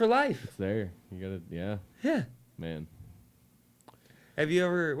 This is for life. It's there. You gotta, yeah. Yeah. Man. Have you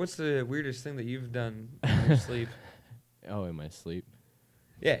ever, what's the weirdest thing that you've done in your sleep? Oh, in my sleep.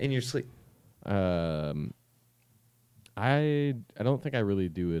 Yeah, in your sleep. I don't think I really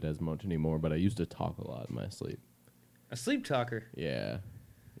do it as much anymore, but I used to talk a lot in my sleep. A sleep talker. Yeah.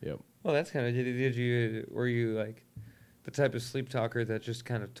 Yep. Well, that's kind of, were you like the type of sleep talker that just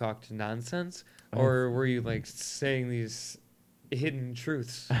kind of talked nonsense? Or were you like saying these hidden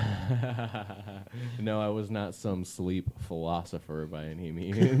truths? No, I was not some sleep philosopher by any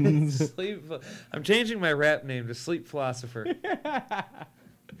means. I'm changing my rap name to Sleep Philosopher.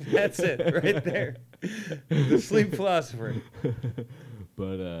 That's it, right there. The Sleep Philosopher.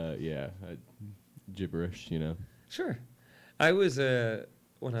 But, yeah, gibberish, you know. Sure. I was,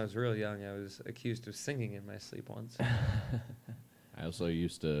 when I was real young, I was accused of singing in my sleep once. I also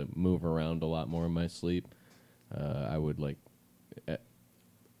used to move around a lot more in my sleep. I would, like,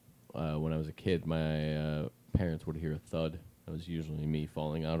 when I was a kid, my parents would hear a thud. That was usually me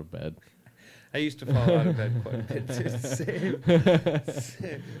falling out of bed. I used to fall out of bed quite a bit.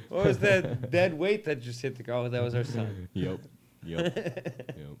 Same. What was that dead weight that just hit the ground? Oh, that was our son. Yep.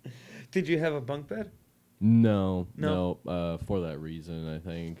 Did you have a bunk bed? No. No? For that reason, I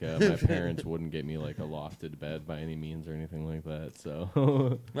think my parents wouldn't get me like a lofted bed by any means or anything like that.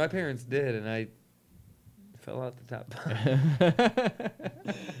 So My parents did, and I fell out the top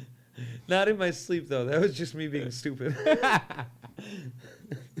bunk. Not in my sleep, though. That was just me being stupid.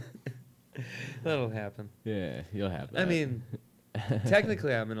 That'll happen. yeah, you'll have that. I mean,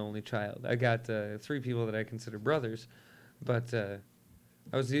 technically, I'm an only child. I got 3 people that I consider brothers, but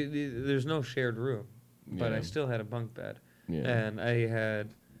there's no shared room. But I Yeah. still had a bunk bed, Yeah. and I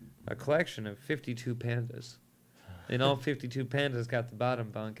had a collection of 52 pandas. And all 52 pandas got the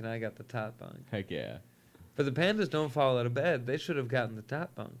bottom bunk, and I got the top bunk. Heck yeah. But the pandas don't fall out of bed. They should have gotten the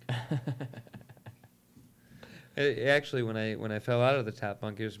top bunk. Actually, when I fell out of the top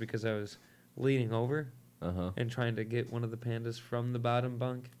bunk, it was because I was leaning over Uh-huh. and trying to get one of the pandas from the bottom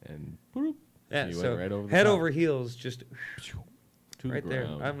bunk. And boop, Yeah, you so went right over the head top. over heels, just to right the there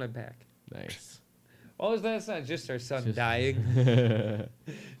ground. on my back. Nice. What was that? It's not just our son Just- dying. Is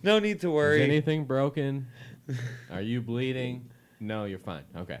No need to worry. anything broken? Are you bleeding? No, you're fine.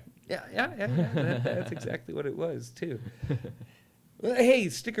 Okay. Yeah. That's exactly what it was, too. Well, hey,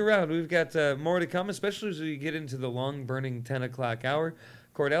 stick around. We've got more to come, especially as we get into the long-burning 10 o'clock hour.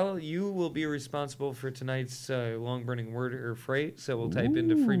 Cordell, you will be responsible for tonight's long-burning word or phrase, so we'll type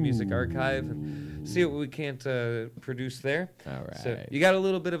into Free Music Archive and see what we can't produce there. All right. So you got a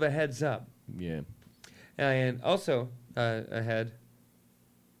little bit of a heads up. Yeah. And also, ahead,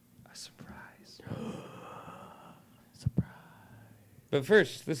 a surprise. Surprise. But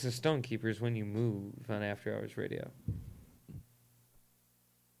first, this is Stonekeepers When You Move on After Hours Radio.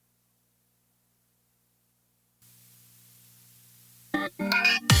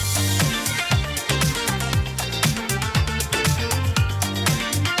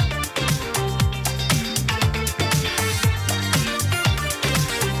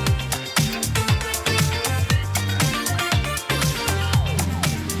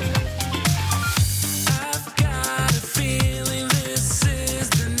 I've got a feeling this is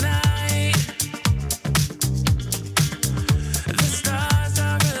the night. The stars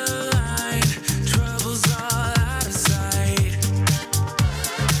are aligned, trouble's all out of sight.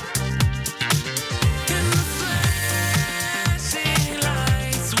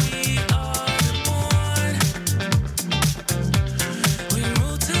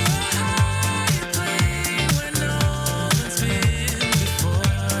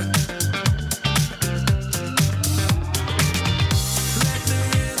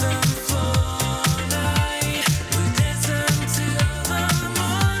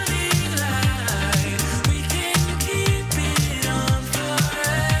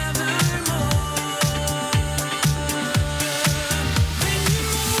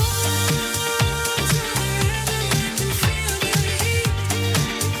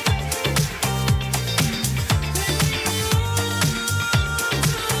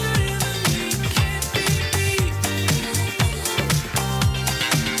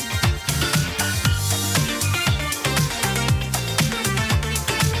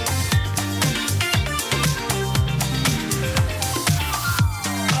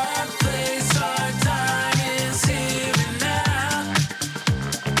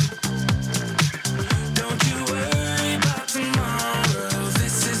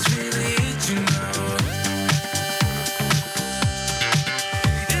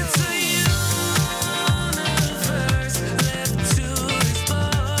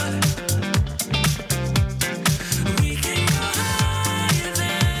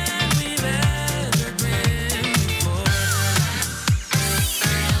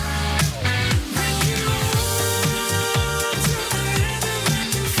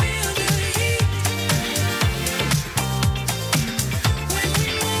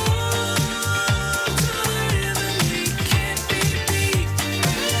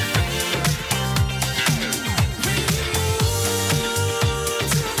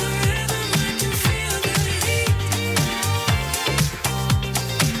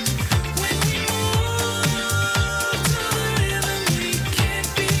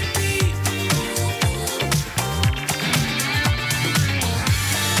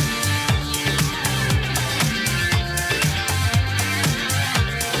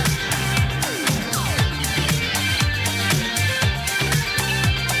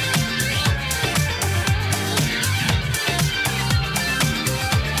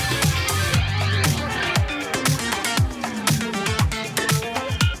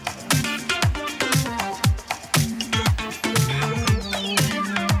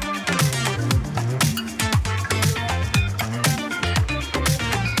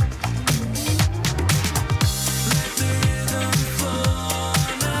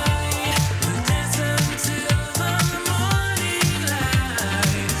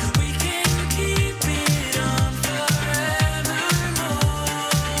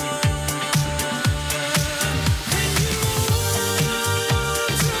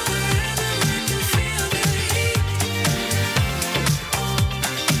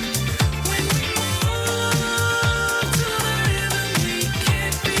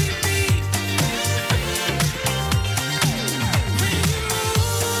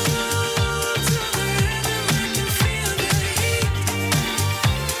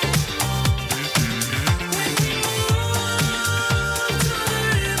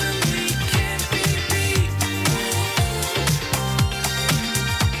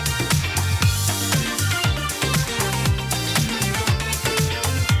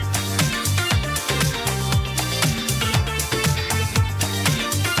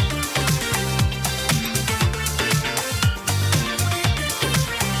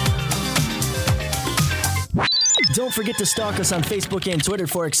 Don't forget to stalk us on Facebook and Twitter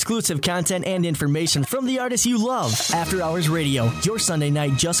for exclusive content and information from the artists you love. After Hours Radio, your Sunday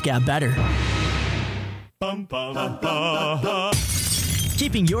night just got better.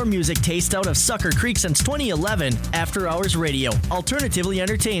 Keeping your music taste out of Sucker Creek since 2011. After Hours Radio, alternatively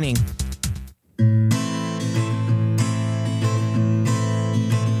entertaining.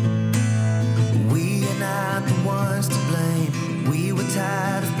 We are not the ones to blame. We were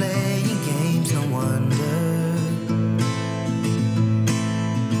tired of playing games, no wonder.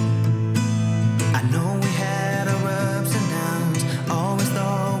 I know we had our ups and downs, always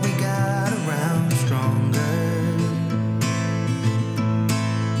thought we got around stronger.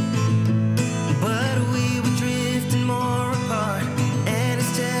 But we were drifting more apart, and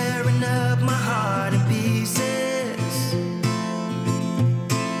it's tearing up my heart in pieces.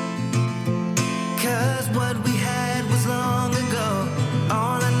 'Cause what we had was long ago.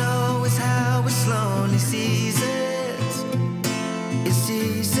 All I know is how it slowly ceases. It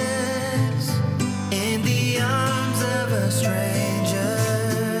ceases in the arms of a stranger,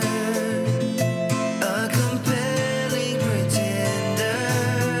 a compelling pretender.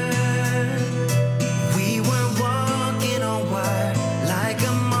 We were walking on wire, like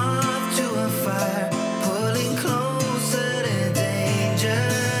a moth to a fire, pulling closer to danger.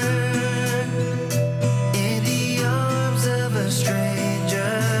 In the arms of a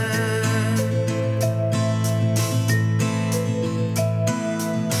stranger.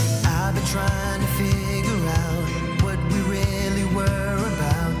 I've been trying to figure out what we really were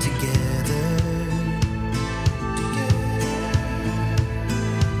about together.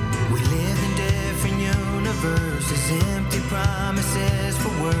 We lived in different universes, empty promises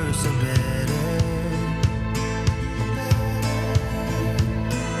for worse or better.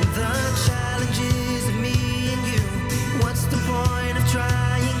 The challenges of me and you, what's the point of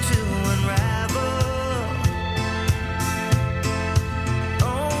trying to unravel?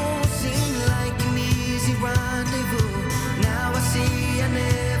 Oh, seemed like an easy rendezvous. Now I see I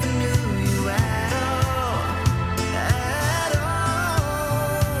never knew you at all, at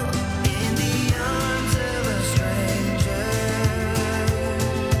all. In the arms of a stranger,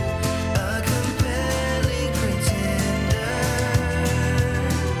 a compelling pretender.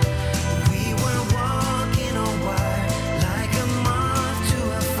 We were walking on wire, like a moth to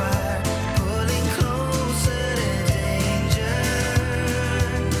a fire, pulling closer to danger.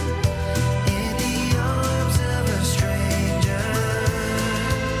 In the arms of a stranger.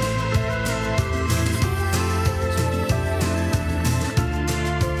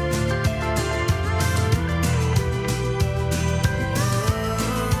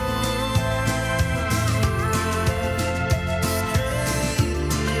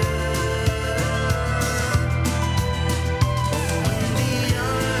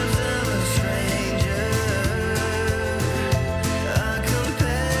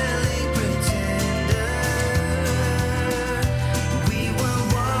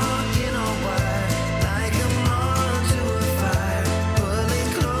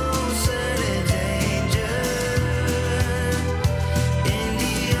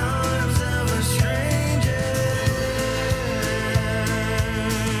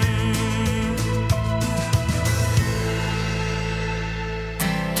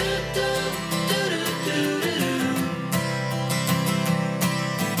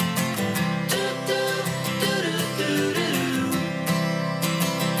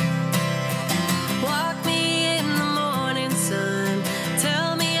 Walk me in the morning sun.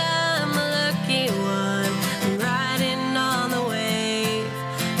 Tell me I'm a lucky one. I'm riding on the wave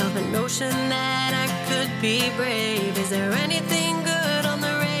of a notion that I could be brave. Is there anything good on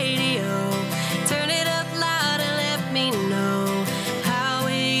the radio? Turn it up loud and let me know how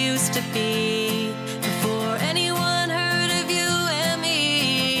it used to be before anyone heard of you and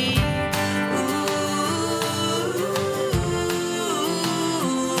me.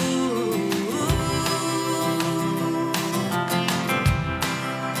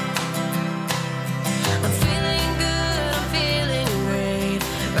 I'm feeling good, I'm feeling great.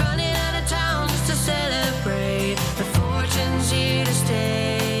 Running out of town just to celebrate the fortunes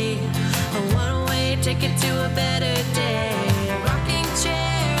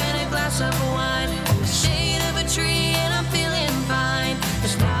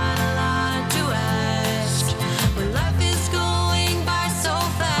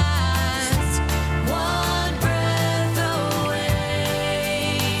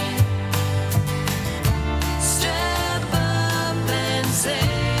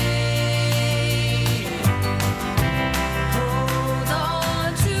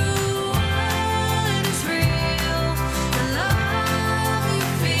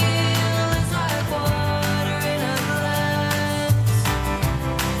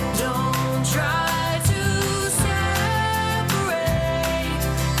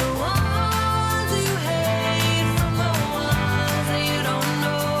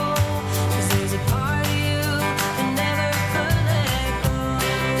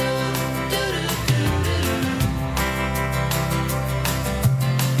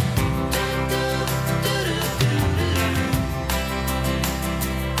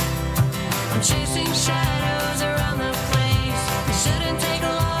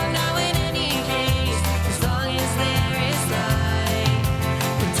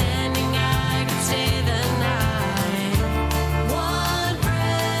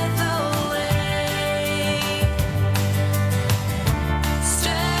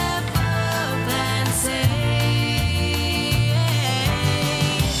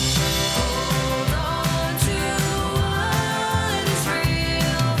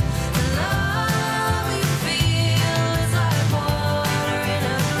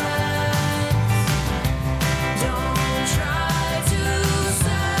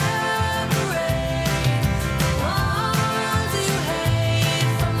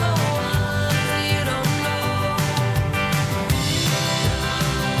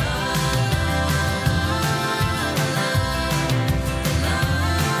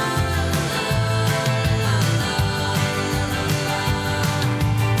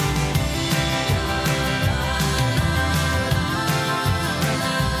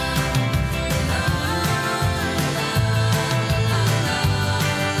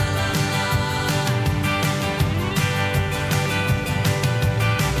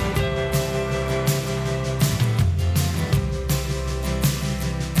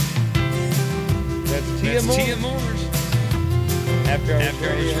Tia Moores. After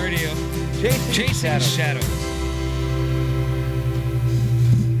Hours Radio. Jason Shadow.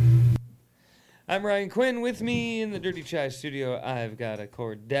 I'm Ryan Quinn. With me in the Dirty Chai studio, I've got a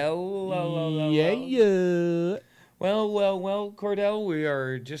Cordell. Yeah. Well, Cordell, we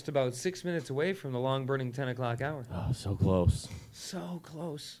are just about 6 minutes away from the long-burning 10 o'clock hour. Oh, so close. So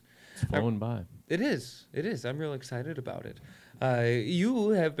close. It's flowing by. It is. I'm real excited about it. You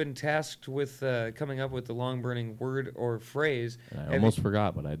have been tasked with coming up with the long-burning word or phrase. I almost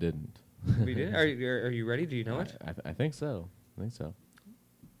forgot, but I didn't. We did? Are you ready? Do you know it? I think so.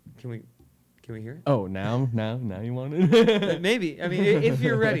 Can we hear it? Oh, now you want it? Maybe. I mean, if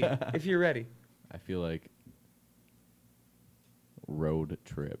you're ready. If you're ready. I feel like road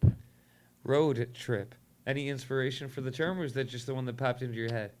trip. Road trip. Any inspiration for the term, or is that just the one that popped into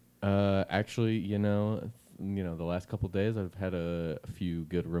your head? Actually, the last couple of days I've had a few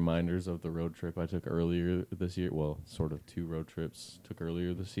good reminders of the road trip I took earlier this year. Well, sort of 2 road trips took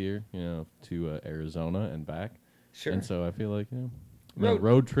earlier this year, to Arizona and back. Sure. And so I feel like, I'm in a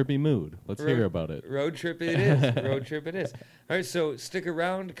road trippy mood. Let's hear about it. Road trip it is. Road trip it is. All right, so stick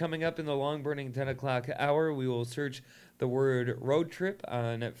around. Coming up in the long-burning 10 o'clock hour, we will search the word road trip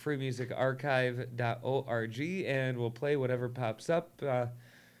on freemusicarchive.org, and we'll play whatever pops up.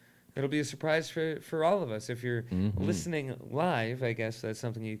 It'll be a surprise for all of us. If you're listening live, I guess that's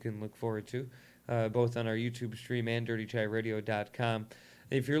something you can look forward to, both on our YouTube stream and dirtychairadio.com.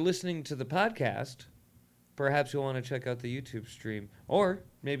 If you're listening to the podcast, perhaps you'll want to check out the YouTube stream, or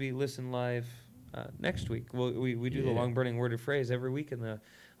maybe listen live next week. We do the long-burning word or phrase every week in the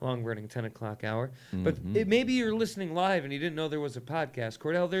long-burning 10 o'clock hour. But maybe you're listening live and you didn't know there was a podcast.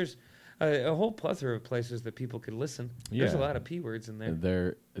 Cordell, there's a whole plethora of places that people could listen. Yeah. There's a lot of P words in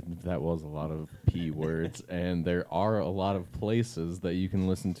there. That was a lot of P words, and there are a lot of places that you can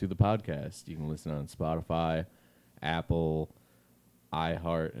listen to the podcast. You can listen on Spotify, Apple,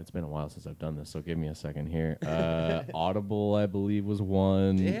 iHeart. It's been a while since I've done this, so give me a second here. Audible, I believe, was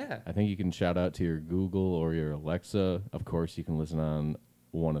one. Yeah. I think you can shout out to your Google or your Alexa. Of course, you can listen on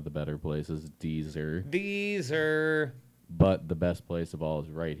one of the better places, Deezer. But the best place of all is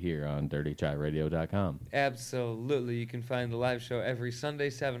right here on dirtychairadio.com. Absolutely. You can find the live show every Sunday,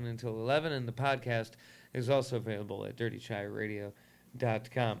 7 until 11, and the podcast is also available at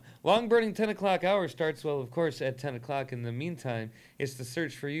dirtychairadio.com. Long-burning 10 o'clock hour starts, well, of course, at 10 o'clock. In the meantime, it's the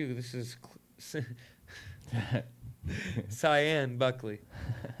search for you. This is Cyan Buckley.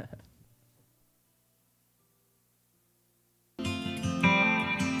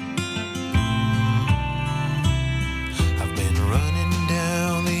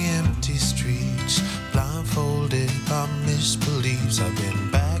 Misbeliefs. I've been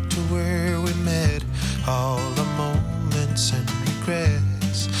back to where we met, all the moments and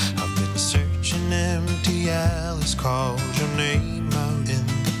regrets. I've been searching empty alleys, called your name out in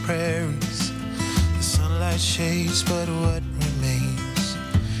the prairies. The sunlight shades, but what remains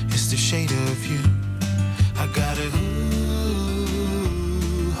is the shade of you. I gotta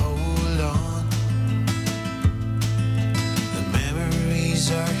hold on. The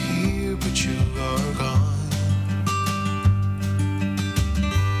memories are here, but you are gone.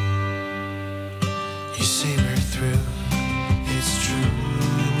 You see we're through, it's true,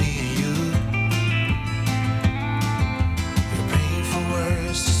 me and you. Your painful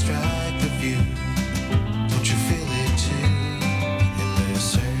words distract the view. Don't you feel it too? In the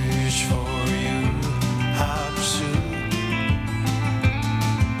search for you, I'll pursue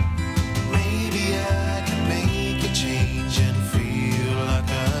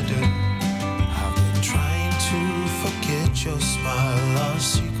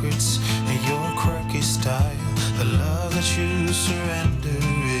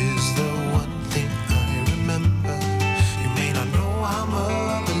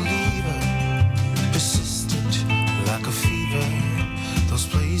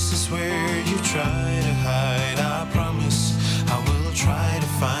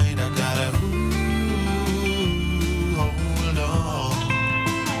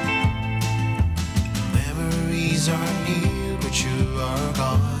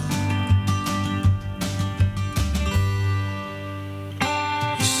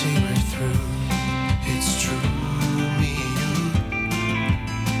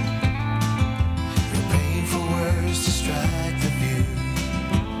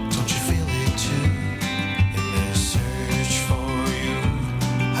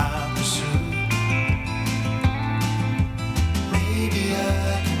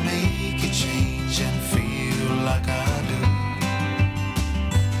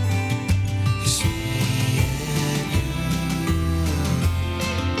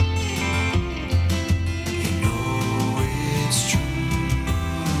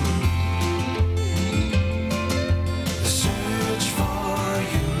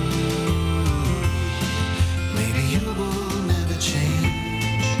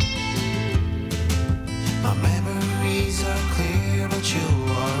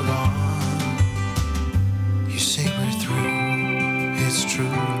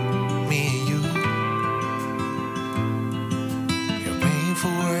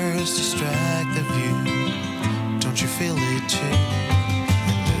colors distract the view. Don't you feel it too?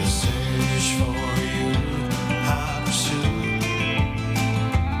 In the search for you, I pursue.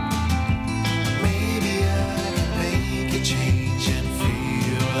 Maybe I can make a change and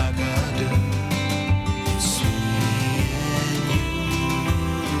feel like I do. It's me and you.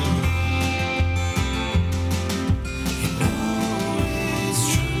 You know it's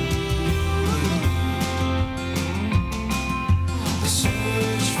true. The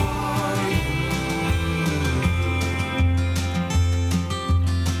search for you.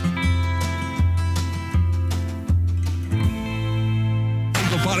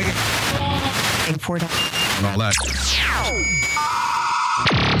 Eagle Potting and Port and all that.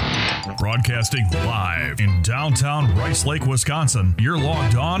 Broadcasting live in downtown Rice Lake, Wisconsin. You're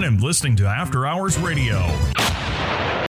logged on and listening to After Hours Radio.